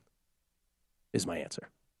anything, is my answer.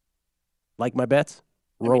 Like my bets?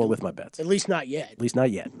 Rolling with my bets. At least not yet. At least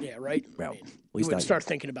not yet. Yeah, right? Well, you wouldn't start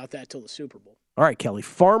thinking about that till the Super Bowl. All right, Kelly.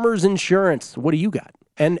 Farmers Insurance. What do you got?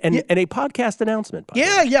 And a podcast announcement.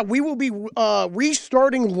 Yeah. We will be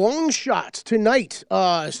restarting Long Shots tonight.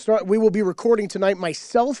 We will be recording tonight.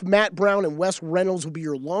 Myself, Matt Brown, and Wes Reynolds will be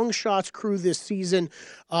your Long Shots crew this season.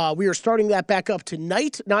 We are starting that back up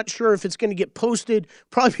tonight. Not sure if it's going to get posted.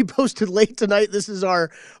 Probably be posted late tonight. This is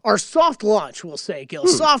our soft launch, we'll say, Gil.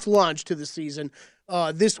 Soft launch to the season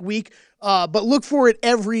this week. But look for it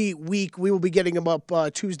every week. We will be getting them up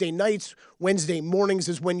Tuesday nights. Wednesday mornings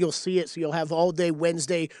is when you'll see it. So you'll have all day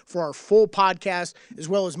Wednesday for our full podcast, as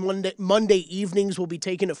well as Monday evenings. We'll be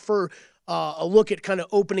taking a look at kind of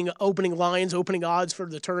opening lines, opening odds for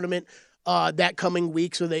the tournament that coming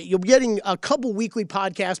week. So that you'll be getting a couple weekly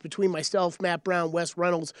podcasts between myself, Matt Brown, Wes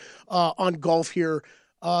Reynolds on golf here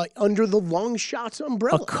under the Long Shots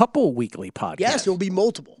umbrella. A couple weekly podcasts. Yes, it will be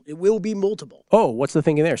multiple. It will be multiple. Oh, what's the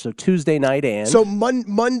thing in there? So Tuesday night and... So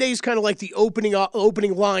Monday's kind of like the opening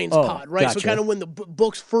lines pod, right? Gotcha. So kind of when the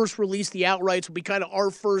books first release the outrights will be kind of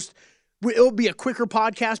our first... It'll be a quicker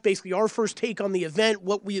podcast, basically our first take on the event,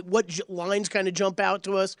 what lines kind of jump out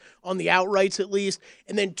to us on the outrights at least.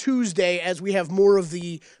 And then Tuesday, as we have more of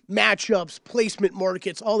the matchups, placement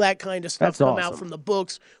markets, all that kind of stuff out from the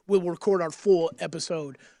books, we'll record our full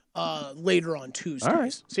episode later on Tuesdays. All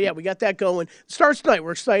right. So, yeah, we got that going. Starts tonight.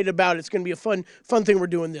 We're excited about it. It's going to be a fun thing we're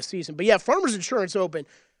doing this season. But, yeah, Farmers Insurance Open.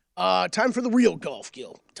 Time for the real golf,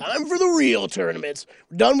 Gil. Time for the real tournaments.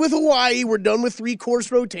 We're done with Hawaii. We're done with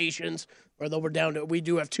 3-course rotations. Although we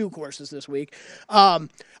do have 2 courses this week. I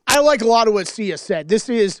like a lot of what Sia said. This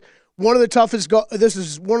is one of the toughest.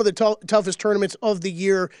 Toughest tournaments of the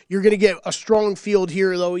year. You're going to get a strong field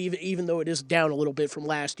here, though, even though it is down a little bit from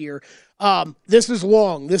last year. This is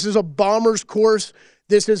long. This is a bomber's course.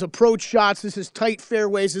 This is approach shots. This is tight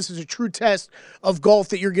fairways. This is a true test of golf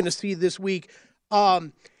that you're going to see this week.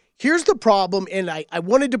 Here's the problem, and I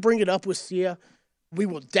wanted to bring it up with Sia. We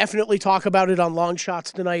will definitely talk about it on Long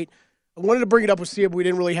Shots tonight. I wanted to bring it up with Sia, but we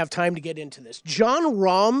didn't really have time to get into this. Jon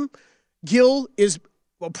Rahm, Gil, is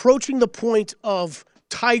approaching the point of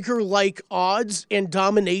Tiger-like odds and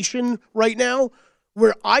domination right now,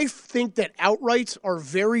 where I think that outrights are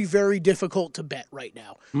very, very difficult to bet right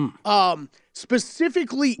now.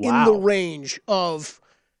 Specifically in the range of...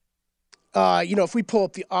 if we pull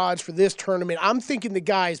up the odds for this tournament, I'm thinking the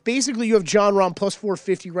guys, basically you have Jon Rahm plus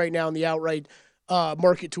 450 right now in the outright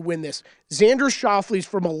market to win this. Xander Schauffele's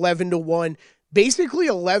from 11-1, basically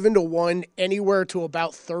 11-1, anywhere to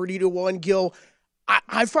about 30-1, Gil.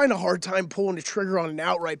 I find a hard time pulling the trigger on an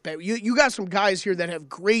outright bet. You got some guys here that have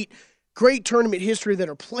great tournament history that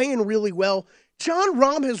are playing really well. Jon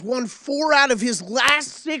Rahm has won 4 out of his last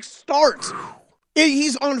 6 starts.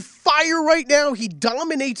 He's on fire right now. He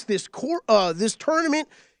dominates this tournament.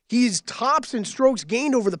 He's tops in strokes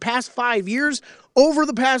gained over the past 5 years. Over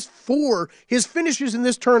the past 4, his finishes in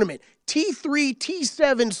this tournament, T3,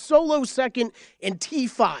 T7, solo second, and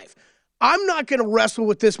T5. I'm not going to wrestle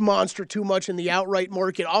with this monster too much in the outright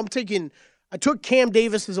market. I took Cam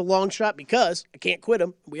Davis as a long shot because I can't quit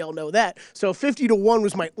him. We all know that. So 50-1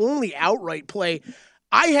 was my only outright play.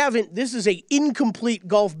 This is a incomplete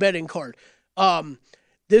golf betting card.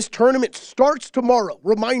 This tournament starts tomorrow.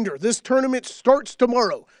 Reminder, this tournament starts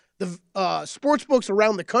tomorrow. The sports books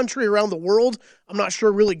around the country, around the world, I'm not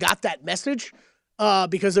sure really got that message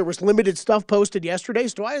because there was limited stuff posted yesterday.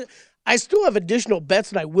 So I still have additional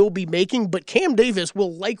bets that I will be making, but Cam Davis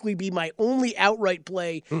will likely be my only outright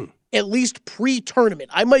play, at least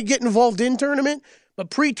pre-tournament. I might get involved in tournament,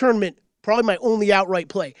 but pre-tournament, probably my only outright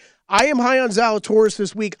play. I am high on Zalatoris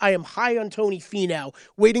this week. I am high on Tony Finau,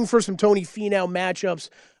 waiting for some Tony Finau matchups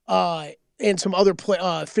and some other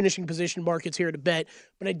finishing position markets here to bet.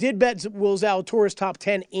 But I did bet Will Zalatoris top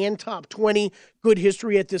 10 and top 20. Good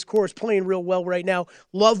history at this course, playing real well right now.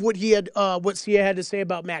 Love what what Sia had to say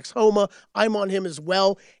about Max Homa. I'm on him as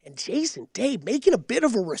well. And Jason Day making a bit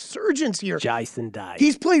of a resurgence here. Jason Day.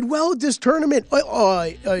 He's played well at this tournament.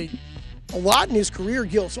 A lot in his career,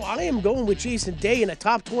 Gil. So I am going with Jason Day in a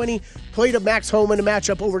top 20. Played a Max Homa in a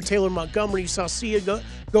matchup over Taylor Montgomery. You saw Sia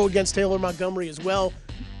go against Taylor Montgomery as well.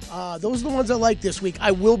 Those are the ones I like this week.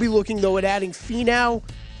 I will be looking, though, at adding Finau.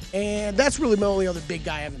 And that's really my only other big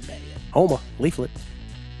guy I haven't bet yet. Homa, Leaflet.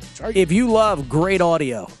 If you love great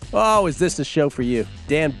audio, is this the show for you?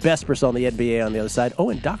 Dan Besbris on the NBA on the other side.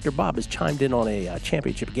 Oh, and Dr. Bob has chimed in on a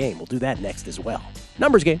championship game. We'll do that next as well.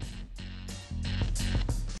 Numbers game.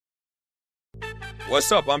 What's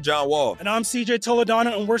up? I'm John Wall. And I'm CJ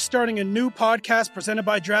Toledano, and we're starting a new podcast presented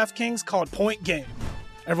by DraftKings called Point Game.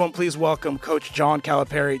 Everyone, please welcome Coach John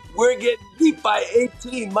Calipari. We're getting beat by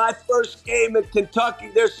 18. My first game in Kentucky,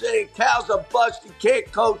 they're saying Cal's a bust. He can't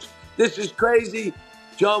coach. This is crazy.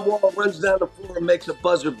 John Wall runs down the floor and makes a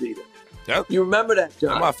buzzer beater. Yep. You remember that,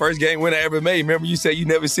 John? That's my first game win I ever made. Remember you said you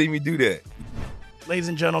never seen me do that. Ladies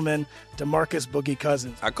and gentlemen, DeMarcus Boogie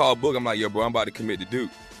Cousins. I called Boog. I'm like, yo, bro, I'm about to commit to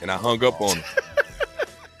Duke. And I hung up on him.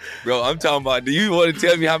 Bro, I'm talking about, do you want to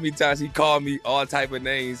tell me how many times he called me all type of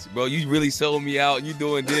names? Bro, you really sold me out. You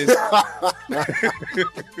doing this.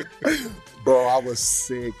 Bro, I was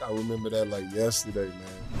sick. I remember that like yesterday,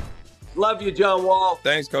 man. Love you, John Wall.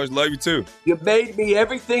 Thanks, Coach. Love you, too. You made me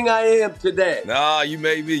everything I am today. Nah, you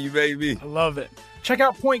made me. You made me. I love it. Check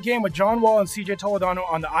out Point Game with John Wall and CJ Toledano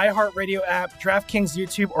on the iHeartRadio app, DraftKings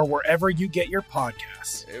YouTube, or wherever you get your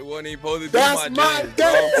podcasts. It wasn't even supposed to be That's my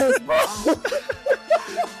game, bro.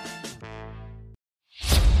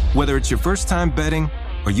 Whether it's your first time betting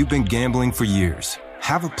or you've been gambling for years,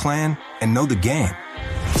 have a plan, and know the game.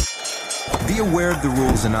 Be aware of the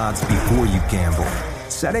rules and odds before you gamble.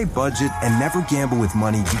 Set a budget and never gamble with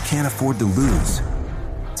money you can't afford to lose.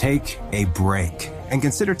 Take a break and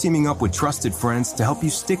consider teaming up with trusted friends to help you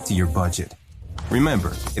stick to your budget.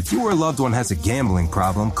 Remember, if you or a loved one has a gambling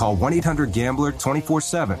problem, call 1-800-GAMBLER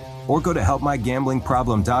 24/7 or go to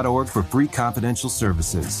helpmygamblingproblem.org for free confidential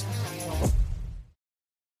services.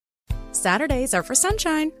 Saturdays are for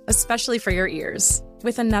sunshine, especially for your ears.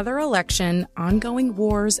 With another election, ongoing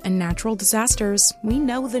wars, and natural disasters, we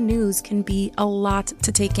know the news can be a lot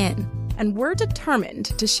to take in. And we're determined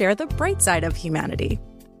to share the bright side of humanity.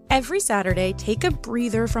 Every Saturday, take a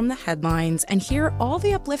breather from the headlines and hear all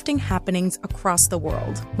the uplifting happenings across the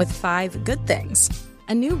world with 5 Good Things,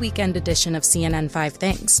 a new weekend edition of CNN 5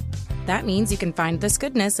 Things. That means you can find this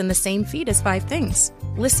goodness in the same feed as 5 Things.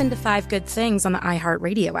 Listen to 5 Good Things on the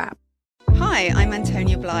iHeartRadio app. Hi, I'm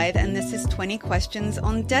Antonia Blythe, and this is 20 Questions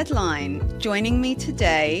on Deadline. Joining me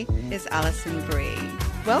today is Alison Brie.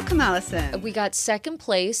 Welcome, Alison. We got second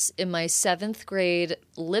place in my 7th grade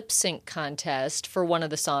lip sync contest for one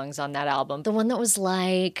of the songs on that album. The one that was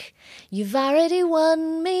like, "You've already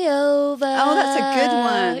won me over." Oh, that's a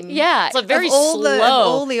good one. Yeah. It's very slow. Of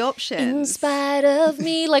all the options. In spite of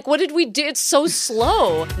me. Like, what did we do? It's so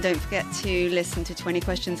slow. Don't forget to listen to 20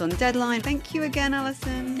 Questions on Deadline. Thank you again,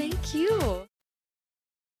 Alison. Thank you.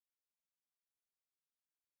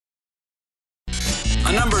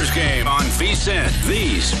 A numbers game on VSiN,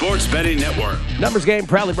 the Sports Betting Network. Numbers game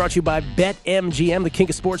proudly brought to you by BetMGM, the king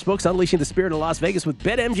of sportsbooks, unleashing the spirit of Las Vegas with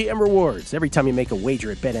BetMGM rewards. Every time you make a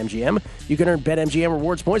wager at BetMGM, you can earn BetMGM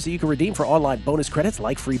rewards points that you can redeem for online bonus credits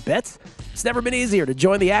like free bets. It's never been easier to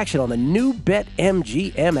join the action on the new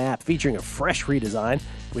BetMGM app, featuring a fresh redesign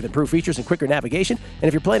with improved features and quicker navigation. And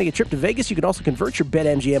if you're planning a trip to Vegas, you can also convert your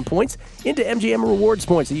BetMGM points into MGM rewards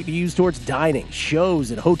points that you can use towards dining,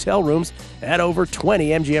 shows, and hotel rooms at over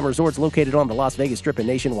 20 MGM resorts located on the Las Vegas Strip and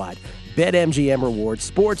nationwide. BetMGM Rewards,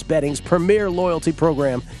 sports betting's premier loyalty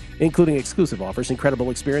program, including exclusive offers, incredible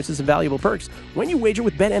experiences, and valuable perks when you wager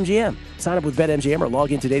with BetMGM. Sign up with BetMGM or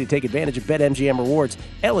log in today to take advantage of BetMGM rewards.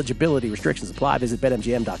 Eligibility restrictions apply. Visit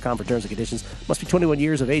BetMGM.com for terms and conditions. Must be 21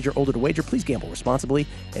 years of age or older to wager. Please gamble responsibly.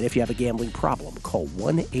 And if you have a gambling problem, call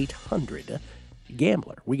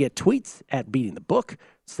 1-800-GAMBLER. We get tweets at Beating the Book.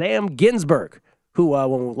 Sam Ginsberg, who,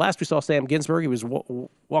 when last we saw Sam Ginsberg, he was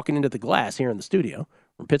walking into the glass here in the studio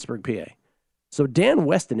from Pittsburgh, PA. So Dan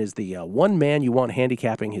Weston is the one man you want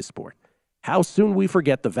handicapping his sport. How soon we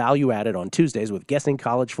forget the value added on Tuesdays with guessing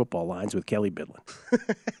college football lines with Kelly Bidlin.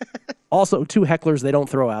 Also, 2 hecklers they don't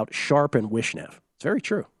throw out, Sharp and Wishnev. It's very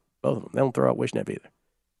true. Both of them. They don't throw out Wishnev either.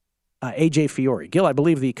 AJ Fiore. Gil, I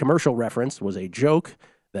believe the commercial reference was a joke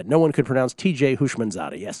that no one could pronounce TJ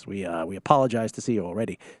Hushmanzada. Yes, we apologize to CEO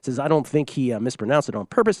already. Says, I don't think he mispronounced it on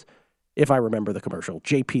purpose. If I remember the commercial,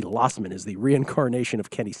 J.P. Lossman is the reincarnation of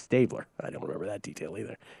Kenny Stabler. I don't remember that detail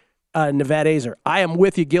either. Nevada Azer, I am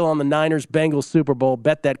with you, Gil, on the Niners-Bengals Super Bowl.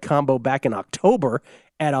 Bet that combo back in October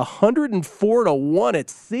at 104-1 at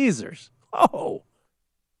Caesars. Oh,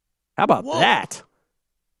 how about that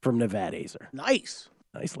from Nevada Azer? Nice.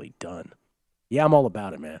 Nicely done. Yeah, I'm all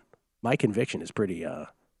about it, man. My conviction is pretty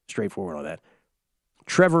straightforward on that.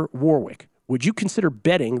 Trevor Warwick, would you consider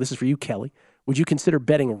betting, this is for you, Kelly, would you consider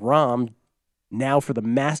betting Rahm now for the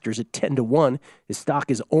Masters at 10-1? His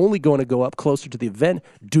stock is only going to go up closer to the event.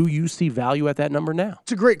 Do you see value at that number now?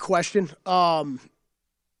 It's a great question. I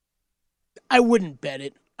wouldn't bet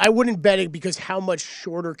it. I wouldn't bet it because how much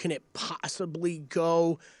shorter can it possibly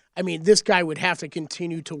go? I mean, this guy would have to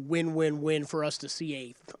continue to win for us to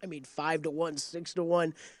see 5-1,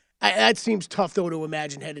 6-1. That seems tough, though, to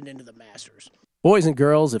imagine heading into the Masters. Boys and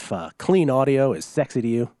girls, if clean audio is sexy to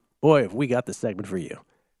you, boy, have we got the segment for you.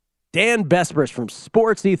 Dan Besbris from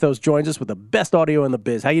Sports Ethos joins us with the best audio in the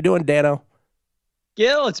biz. How you doing, Dano?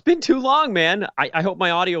 Gil, it's been too long, man. I hope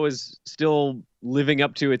my audio is still living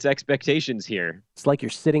up to its expectations here. It's like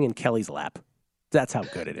you're sitting in Kelly's lap. That's how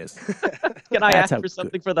good it is. Can I ask for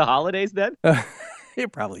something for the holidays then? You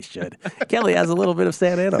probably should. Kelly has a little bit of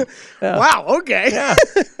Santa in him. Yeah. Wow, okay. Yeah.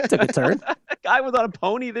 Took a turn. Guy was on a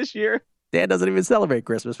pony this year. Dan doesn't even celebrate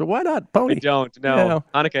Christmas, but why not? Pony. I don't, no. Yeah.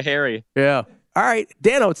 Hanukkah Harry. Yeah. All right,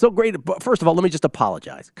 Dano, it's so great. But first of all, let me just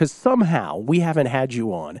apologize because somehow we haven't had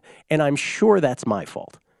you on, and I'm sure that's my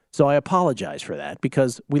fault. So I apologize for that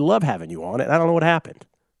because we love having you on, and I don't know what happened.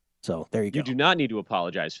 So there you go. You do not need to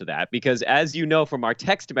apologize for that because as you know from our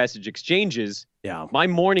text message exchanges, my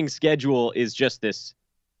morning schedule is just this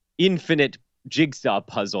infinite jigsaw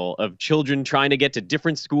puzzle of children trying to get to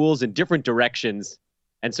different schools in different directions.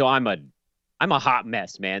 And so I'm I'm a hot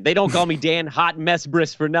mess, man. They don't call me Dan Hot Mess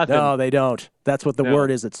Briss for nothing. No, they don't. That's what the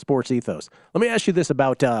word is at Sports Ethos. Let me ask you this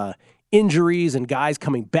about injuries and guys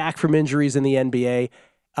coming back from injuries in the NBA.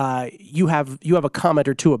 You have a comment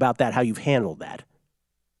or two about that, how you've handled that.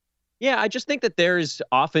 Yeah, I just think that there's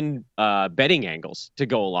often betting angles to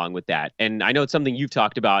go along with that. And I know it's something you've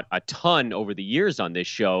talked about a ton over the years on this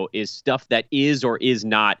show is stuff that is or is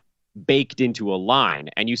not baked into a line.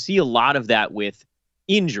 And you see a lot of that with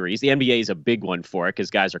injuries. The NBA is a big one for it because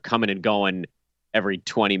guys are coming and going every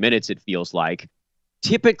 20 minutes, it feels like.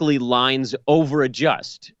 Typically, lines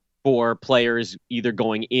over-adjust for players either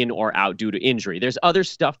going in or out due to injury. There's other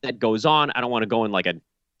stuff that goes on. I don't want to go in like a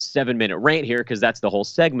 7-minute rant here because that's the whole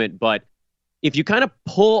segment. But if you kind of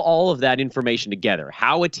pull all of that information together,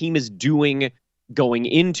 how a team is doing going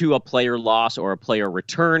into a player loss or a player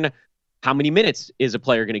return, how many minutes is a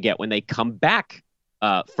player going to get when they come back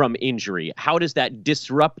from injury? How does that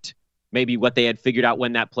disrupt maybe what they had figured out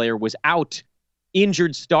when that player was out?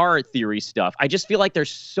 Injured star theory stuff. I just feel like there's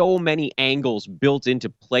so many angles built into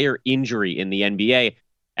player injury in the NBA.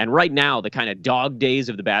 And right now, the kind of dog days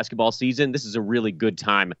of the basketball season, this is a really good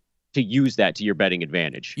time to use that to your betting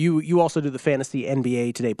advantage. You also do the Fantasy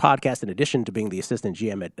NBA Today podcast in addition to being the assistant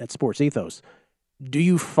GM at Sports Ethos. Do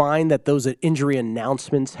you find that those injury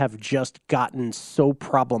announcements have just gotten so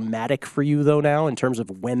problematic for you, though, now in terms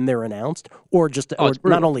of when they're announced? Or just or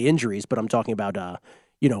not only injuries, but I'm talking about,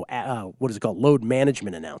 what is it called? Load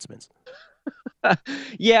management announcements.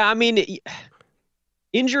 Yeah, I mean,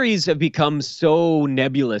 injuries have become so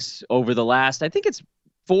nebulous over the last, I think it's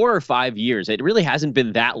 4 or 5 years. It really hasn't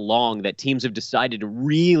been that long that teams have decided to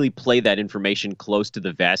really play that information close to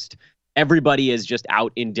the vest. Everybody is just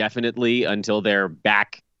out indefinitely until they're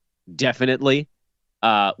back definitely,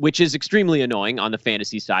 which is extremely annoying on the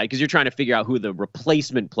fantasy side because you're trying to figure out who the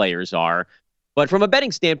replacement players are. But from a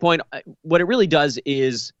betting standpoint, what it really does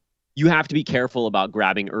is you have to be careful about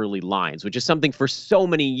grabbing early lines, which is something for so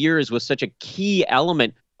many years was such a key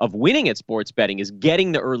element of winning at sports betting is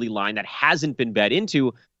getting the early line that hasn't been bet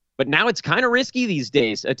into. But now it's kind of risky these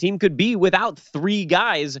days. A team could be without 3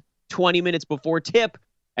 guys 20 minutes before tip,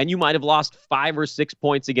 and you might have lost 5 or 6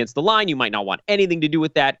 points against the line. You might not want anything to do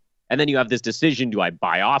with that. And then you have this decision, do I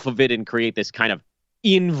buy off of it and create this kind of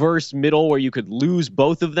inverse middle where you could lose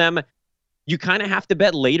both of them? You kind of have to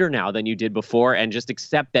bet later now than you did before and just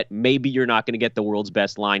accept that maybe you're not going to get the world's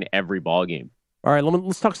best line every ball game. All right,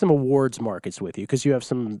 let's talk some awards markets with you because you have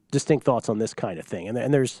some distinct thoughts on this kind of thing.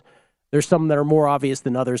 And there's some that are more obvious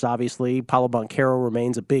than others, obviously. Paolo Banchero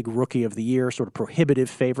remains a big Rookie of the Year, sort of prohibitive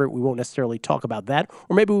favorite. We won't necessarily talk about that.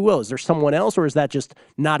 Or maybe we will. Is there someone else, or is that just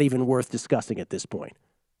not even worth discussing at this point?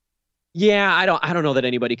 Yeah, I don't know that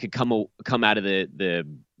anybody could come out of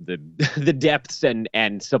the depths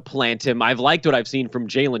and supplant him. I've liked what I've seen from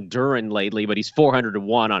Jalen Duren lately, but he's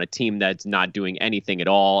 400-1 on a team that's not doing anything at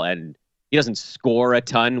all, and he doesn't score a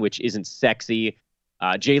ton, which isn't sexy.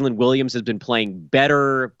 Jalen Williams has been playing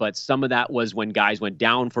better, but some of that was when guys went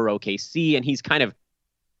down for OKC, and he's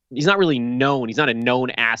not really known. He's not a known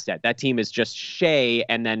asset. That team is just Shea,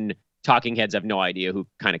 and then talking heads have no idea who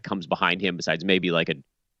kind of comes behind him besides maybe like a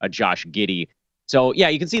Josh Giddey. So, yeah,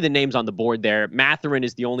 you can see the names on the board there. Mathurin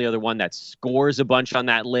is the only other one that scores a bunch on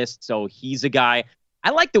that list, so he's a guy. I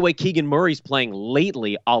like the way Keegan Murray's playing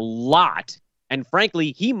lately a lot, and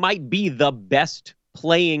frankly, he might be the best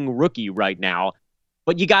playing rookie right now.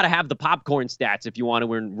 But you got to have the popcorn stats if you want to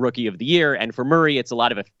win Rookie of the Year. And for Murray, it's a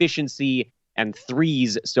lot of efficiency and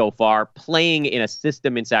threes so far, playing in a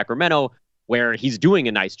system in Sacramento where he's doing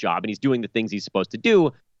a nice job and he's doing the things he's supposed to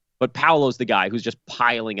do. But Paolo's the guy who's just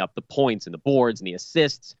piling up the points and the boards and the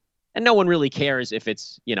assists. And no one really cares if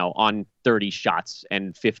it's, on 30 shots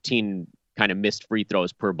and 15 kind of missed free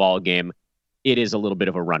throws per ball game. It is a little bit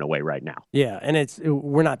of a runaway right now. Yeah, and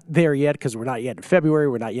we're not there yet because we're not yet in February.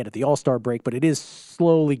 We're not yet at the All-Star break, but it is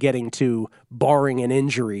slowly getting to, barring an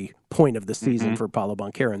injury, point of the season for Paolo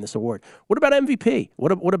Banchero in this award. What about MVP?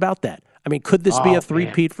 What about that? I mean, could this be a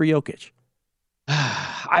three-peat for Jokic?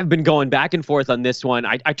 I've been going back and forth on this one.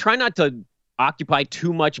 I try not to occupy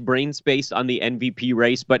too much brain space on the MVP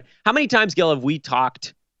race, but how many times, Gil, have we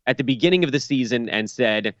talked at the beginning of the season and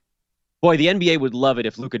said, boy, the NBA would love it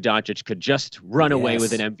if Luka Doncic could just run away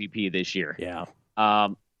with an MVP this year. Yeah.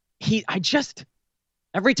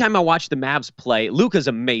 Every time I watch the Mavs play, Luka's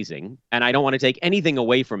amazing, and I don't want to take anything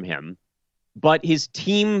away from him, but his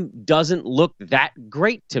team doesn't look that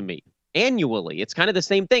great to me. Annually, it's kind of the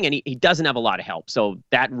same thing, and he doesn't have a lot of help, so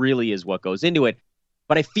that really is what goes into it.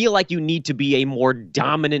 But I feel like you need to be a more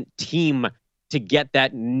dominant team to get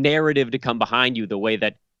that narrative to come behind you the way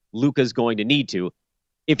that Luka's going to need to.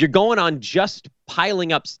 if you're going on just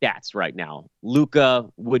piling up stats right now, Luka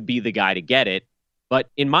would be the guy to get it. But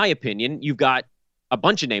in my opinion, you've got a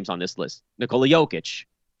bunch of names on this list. Nikola Jokic,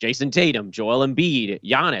 Jason Tatum, Joel Embiid,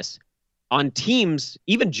 Giannis. On teams,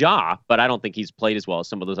 even Ja, but I don't think he's played as well as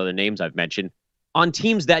some of those other names I've mentioned, on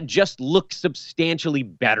teams that just look substantially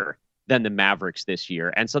better than the Mavericks this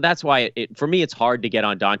year. And so that's why, for me, it's hard to get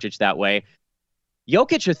on Doncic that way.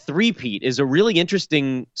 Jokic, a three-peat, is a really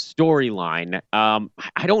interesting storyline.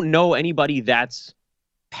 I don't know anybody that's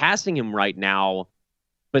passing him right now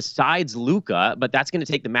besides Luka, but that's going to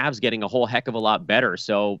take the Mavs getting a whole heck of a lot better.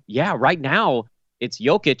 So, yeah, right now, it's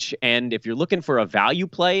Jokic, and if you're looking for a value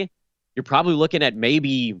play, you're probably looking at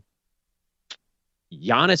maybe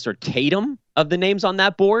Giannis or Tatum of the names on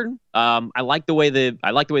that board. I like the way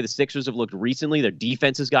the Sixers have looked recently. Their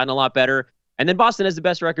defense has gotten a lot better. And then Boston has the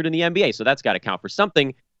best record in the NBA, so that's got to count for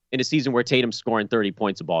something in a season where Tatum's scoring 30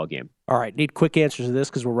 points a ball game. All right, need quick answers to this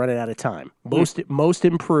because we're running out of time. Most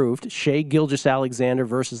improved, Shai Gilgeous-Alexander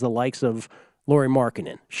versus the likes of Lauri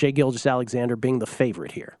Markkanen. Shai Gilgeous-Alexander being the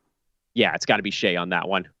favorite here. Yeah, it's got to be Shai on that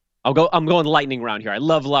one. I'm going lightning round here. I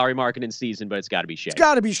love Lauri Markkanen's season, but it's got to be Shai. It's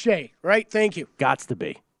got to be Shai, right? Thank you. Gots to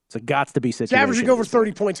be. It's a gots-to-be situation. He's averaging over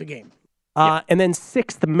 30 points a game. And then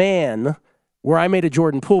sixth man, where I made a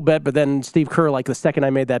Jordan Poole bet, but then Steve Kerr, like the second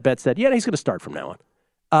I made that bet, said, yeah, he's going to start from now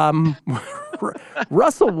on.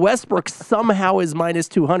 Russell Westbrook somehow is minus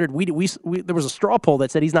 200. There was a straw poll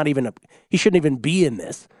that said he shouldn't even be in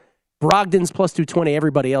this. Brogdon's plus 220.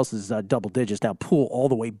 Everybody else is double digits. Now Poole all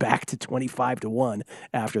the way back to 25-1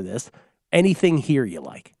 after this. Anything here you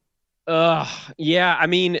like? Yeah, I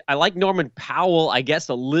mean, I like Norman Powell, I guess,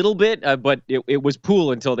 a little bit, but it was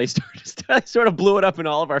Poole until they sort of blew it up in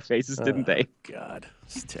all of our faces, didn't they? God,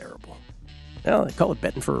 it's terrible. Well, they call it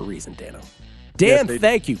betting for a reason, Dano. Dan, yes,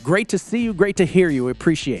 thank you. Great to see you. Great to hear you. We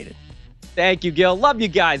appreciate it. Thank you, Gil. Love you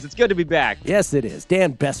guys. It's good to be back. Yes, it is.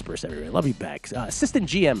 Dan Bespers, everybody. Love you back. Assistant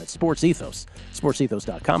GM at Sports Ethos,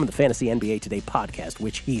 sportsethos.com, and the Fantasy NBA Today podcast,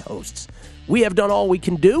 which he hosts. We have done all we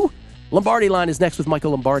can do. Lombardi Line is next with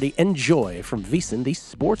Michael Lombardi. Enjoy from VSiN, the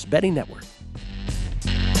Sports Betting Network.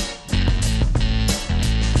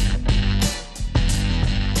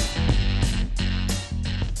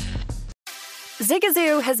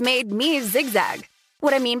 Zigazoo has made me zigzag.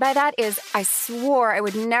 What I mean by that is I swore I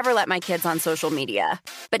would never let my kids on social media.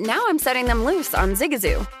 But now I'm setting them loose on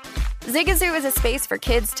Zigazoo. Zigazoo is a space for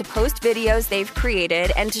kids to post videos they've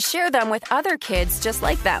created and to share them with other kids just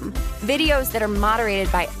like them. Videos that are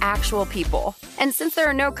moderated by actual people. And since there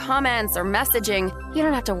are no comments or messaging, you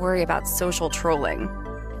don't have to worry about social trolling.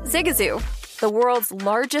 Zigazoo, the world's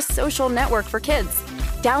largest social network for kids.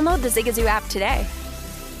 Download the Zigazoo app today.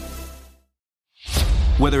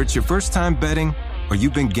 Whether it's your first time betting or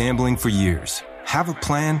you've been gambling for years, have a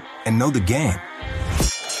plan and know the game.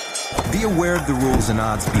 Be aware of the rules and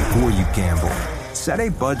odds before you gamble. Set a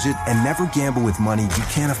budget and never gamble with money you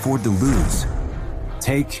can't afford to lose.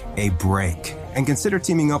 Take a break and consider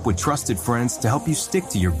teaming up with trusted friends to help you stick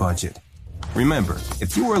to your budget. Remember,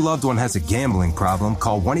 if you or a loved one has a gambling problem,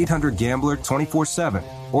 call 1-800-GAMBLER 24/7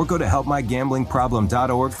 or go to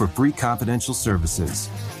helpmygamblingproblem.org for free confidential services.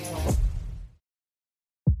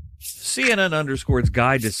 CNN_'s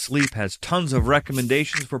Guide to Sleep has tons of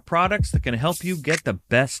recommendations for products that can help you get the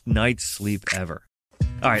best night's sleep ever.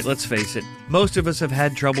 All right, let's face it, most of us have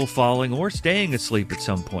had trouble falling or staying asleep at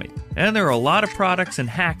some point, and there are a lot of products and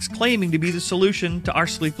hacks claiming to be the solution to our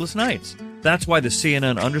sleepless nights. That's why the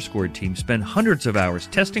CNN_ team spend hundreds of hours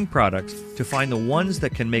testing products to find the ones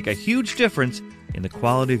that can make a huge difference in the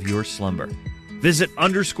quality of your slumber. Visit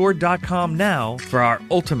underscore.com now for our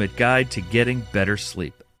ultimate guide to getting better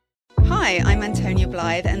sleep. Hi, I'm Antonia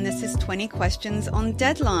Blythe, and this is 20 Questions on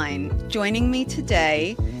Deadline. Joining me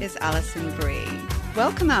today is Alison Brie.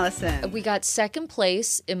 Welcome, Alison. We got second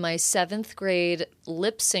place in my 7th grade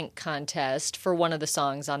lip sync contest for one of the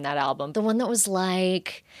songs on that album. The one that was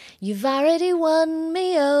like, you've already won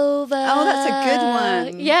me over. Oh, that's a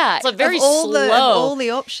good one. Yeah. It's a very slow. Of all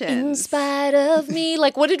the options. In spite of me.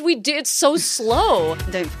 Like, what did we do? It's so slow.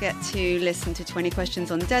 Don't forget to listen to 20 Questions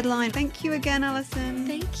on Deadline. Thank you again, Alison.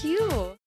 Thank you.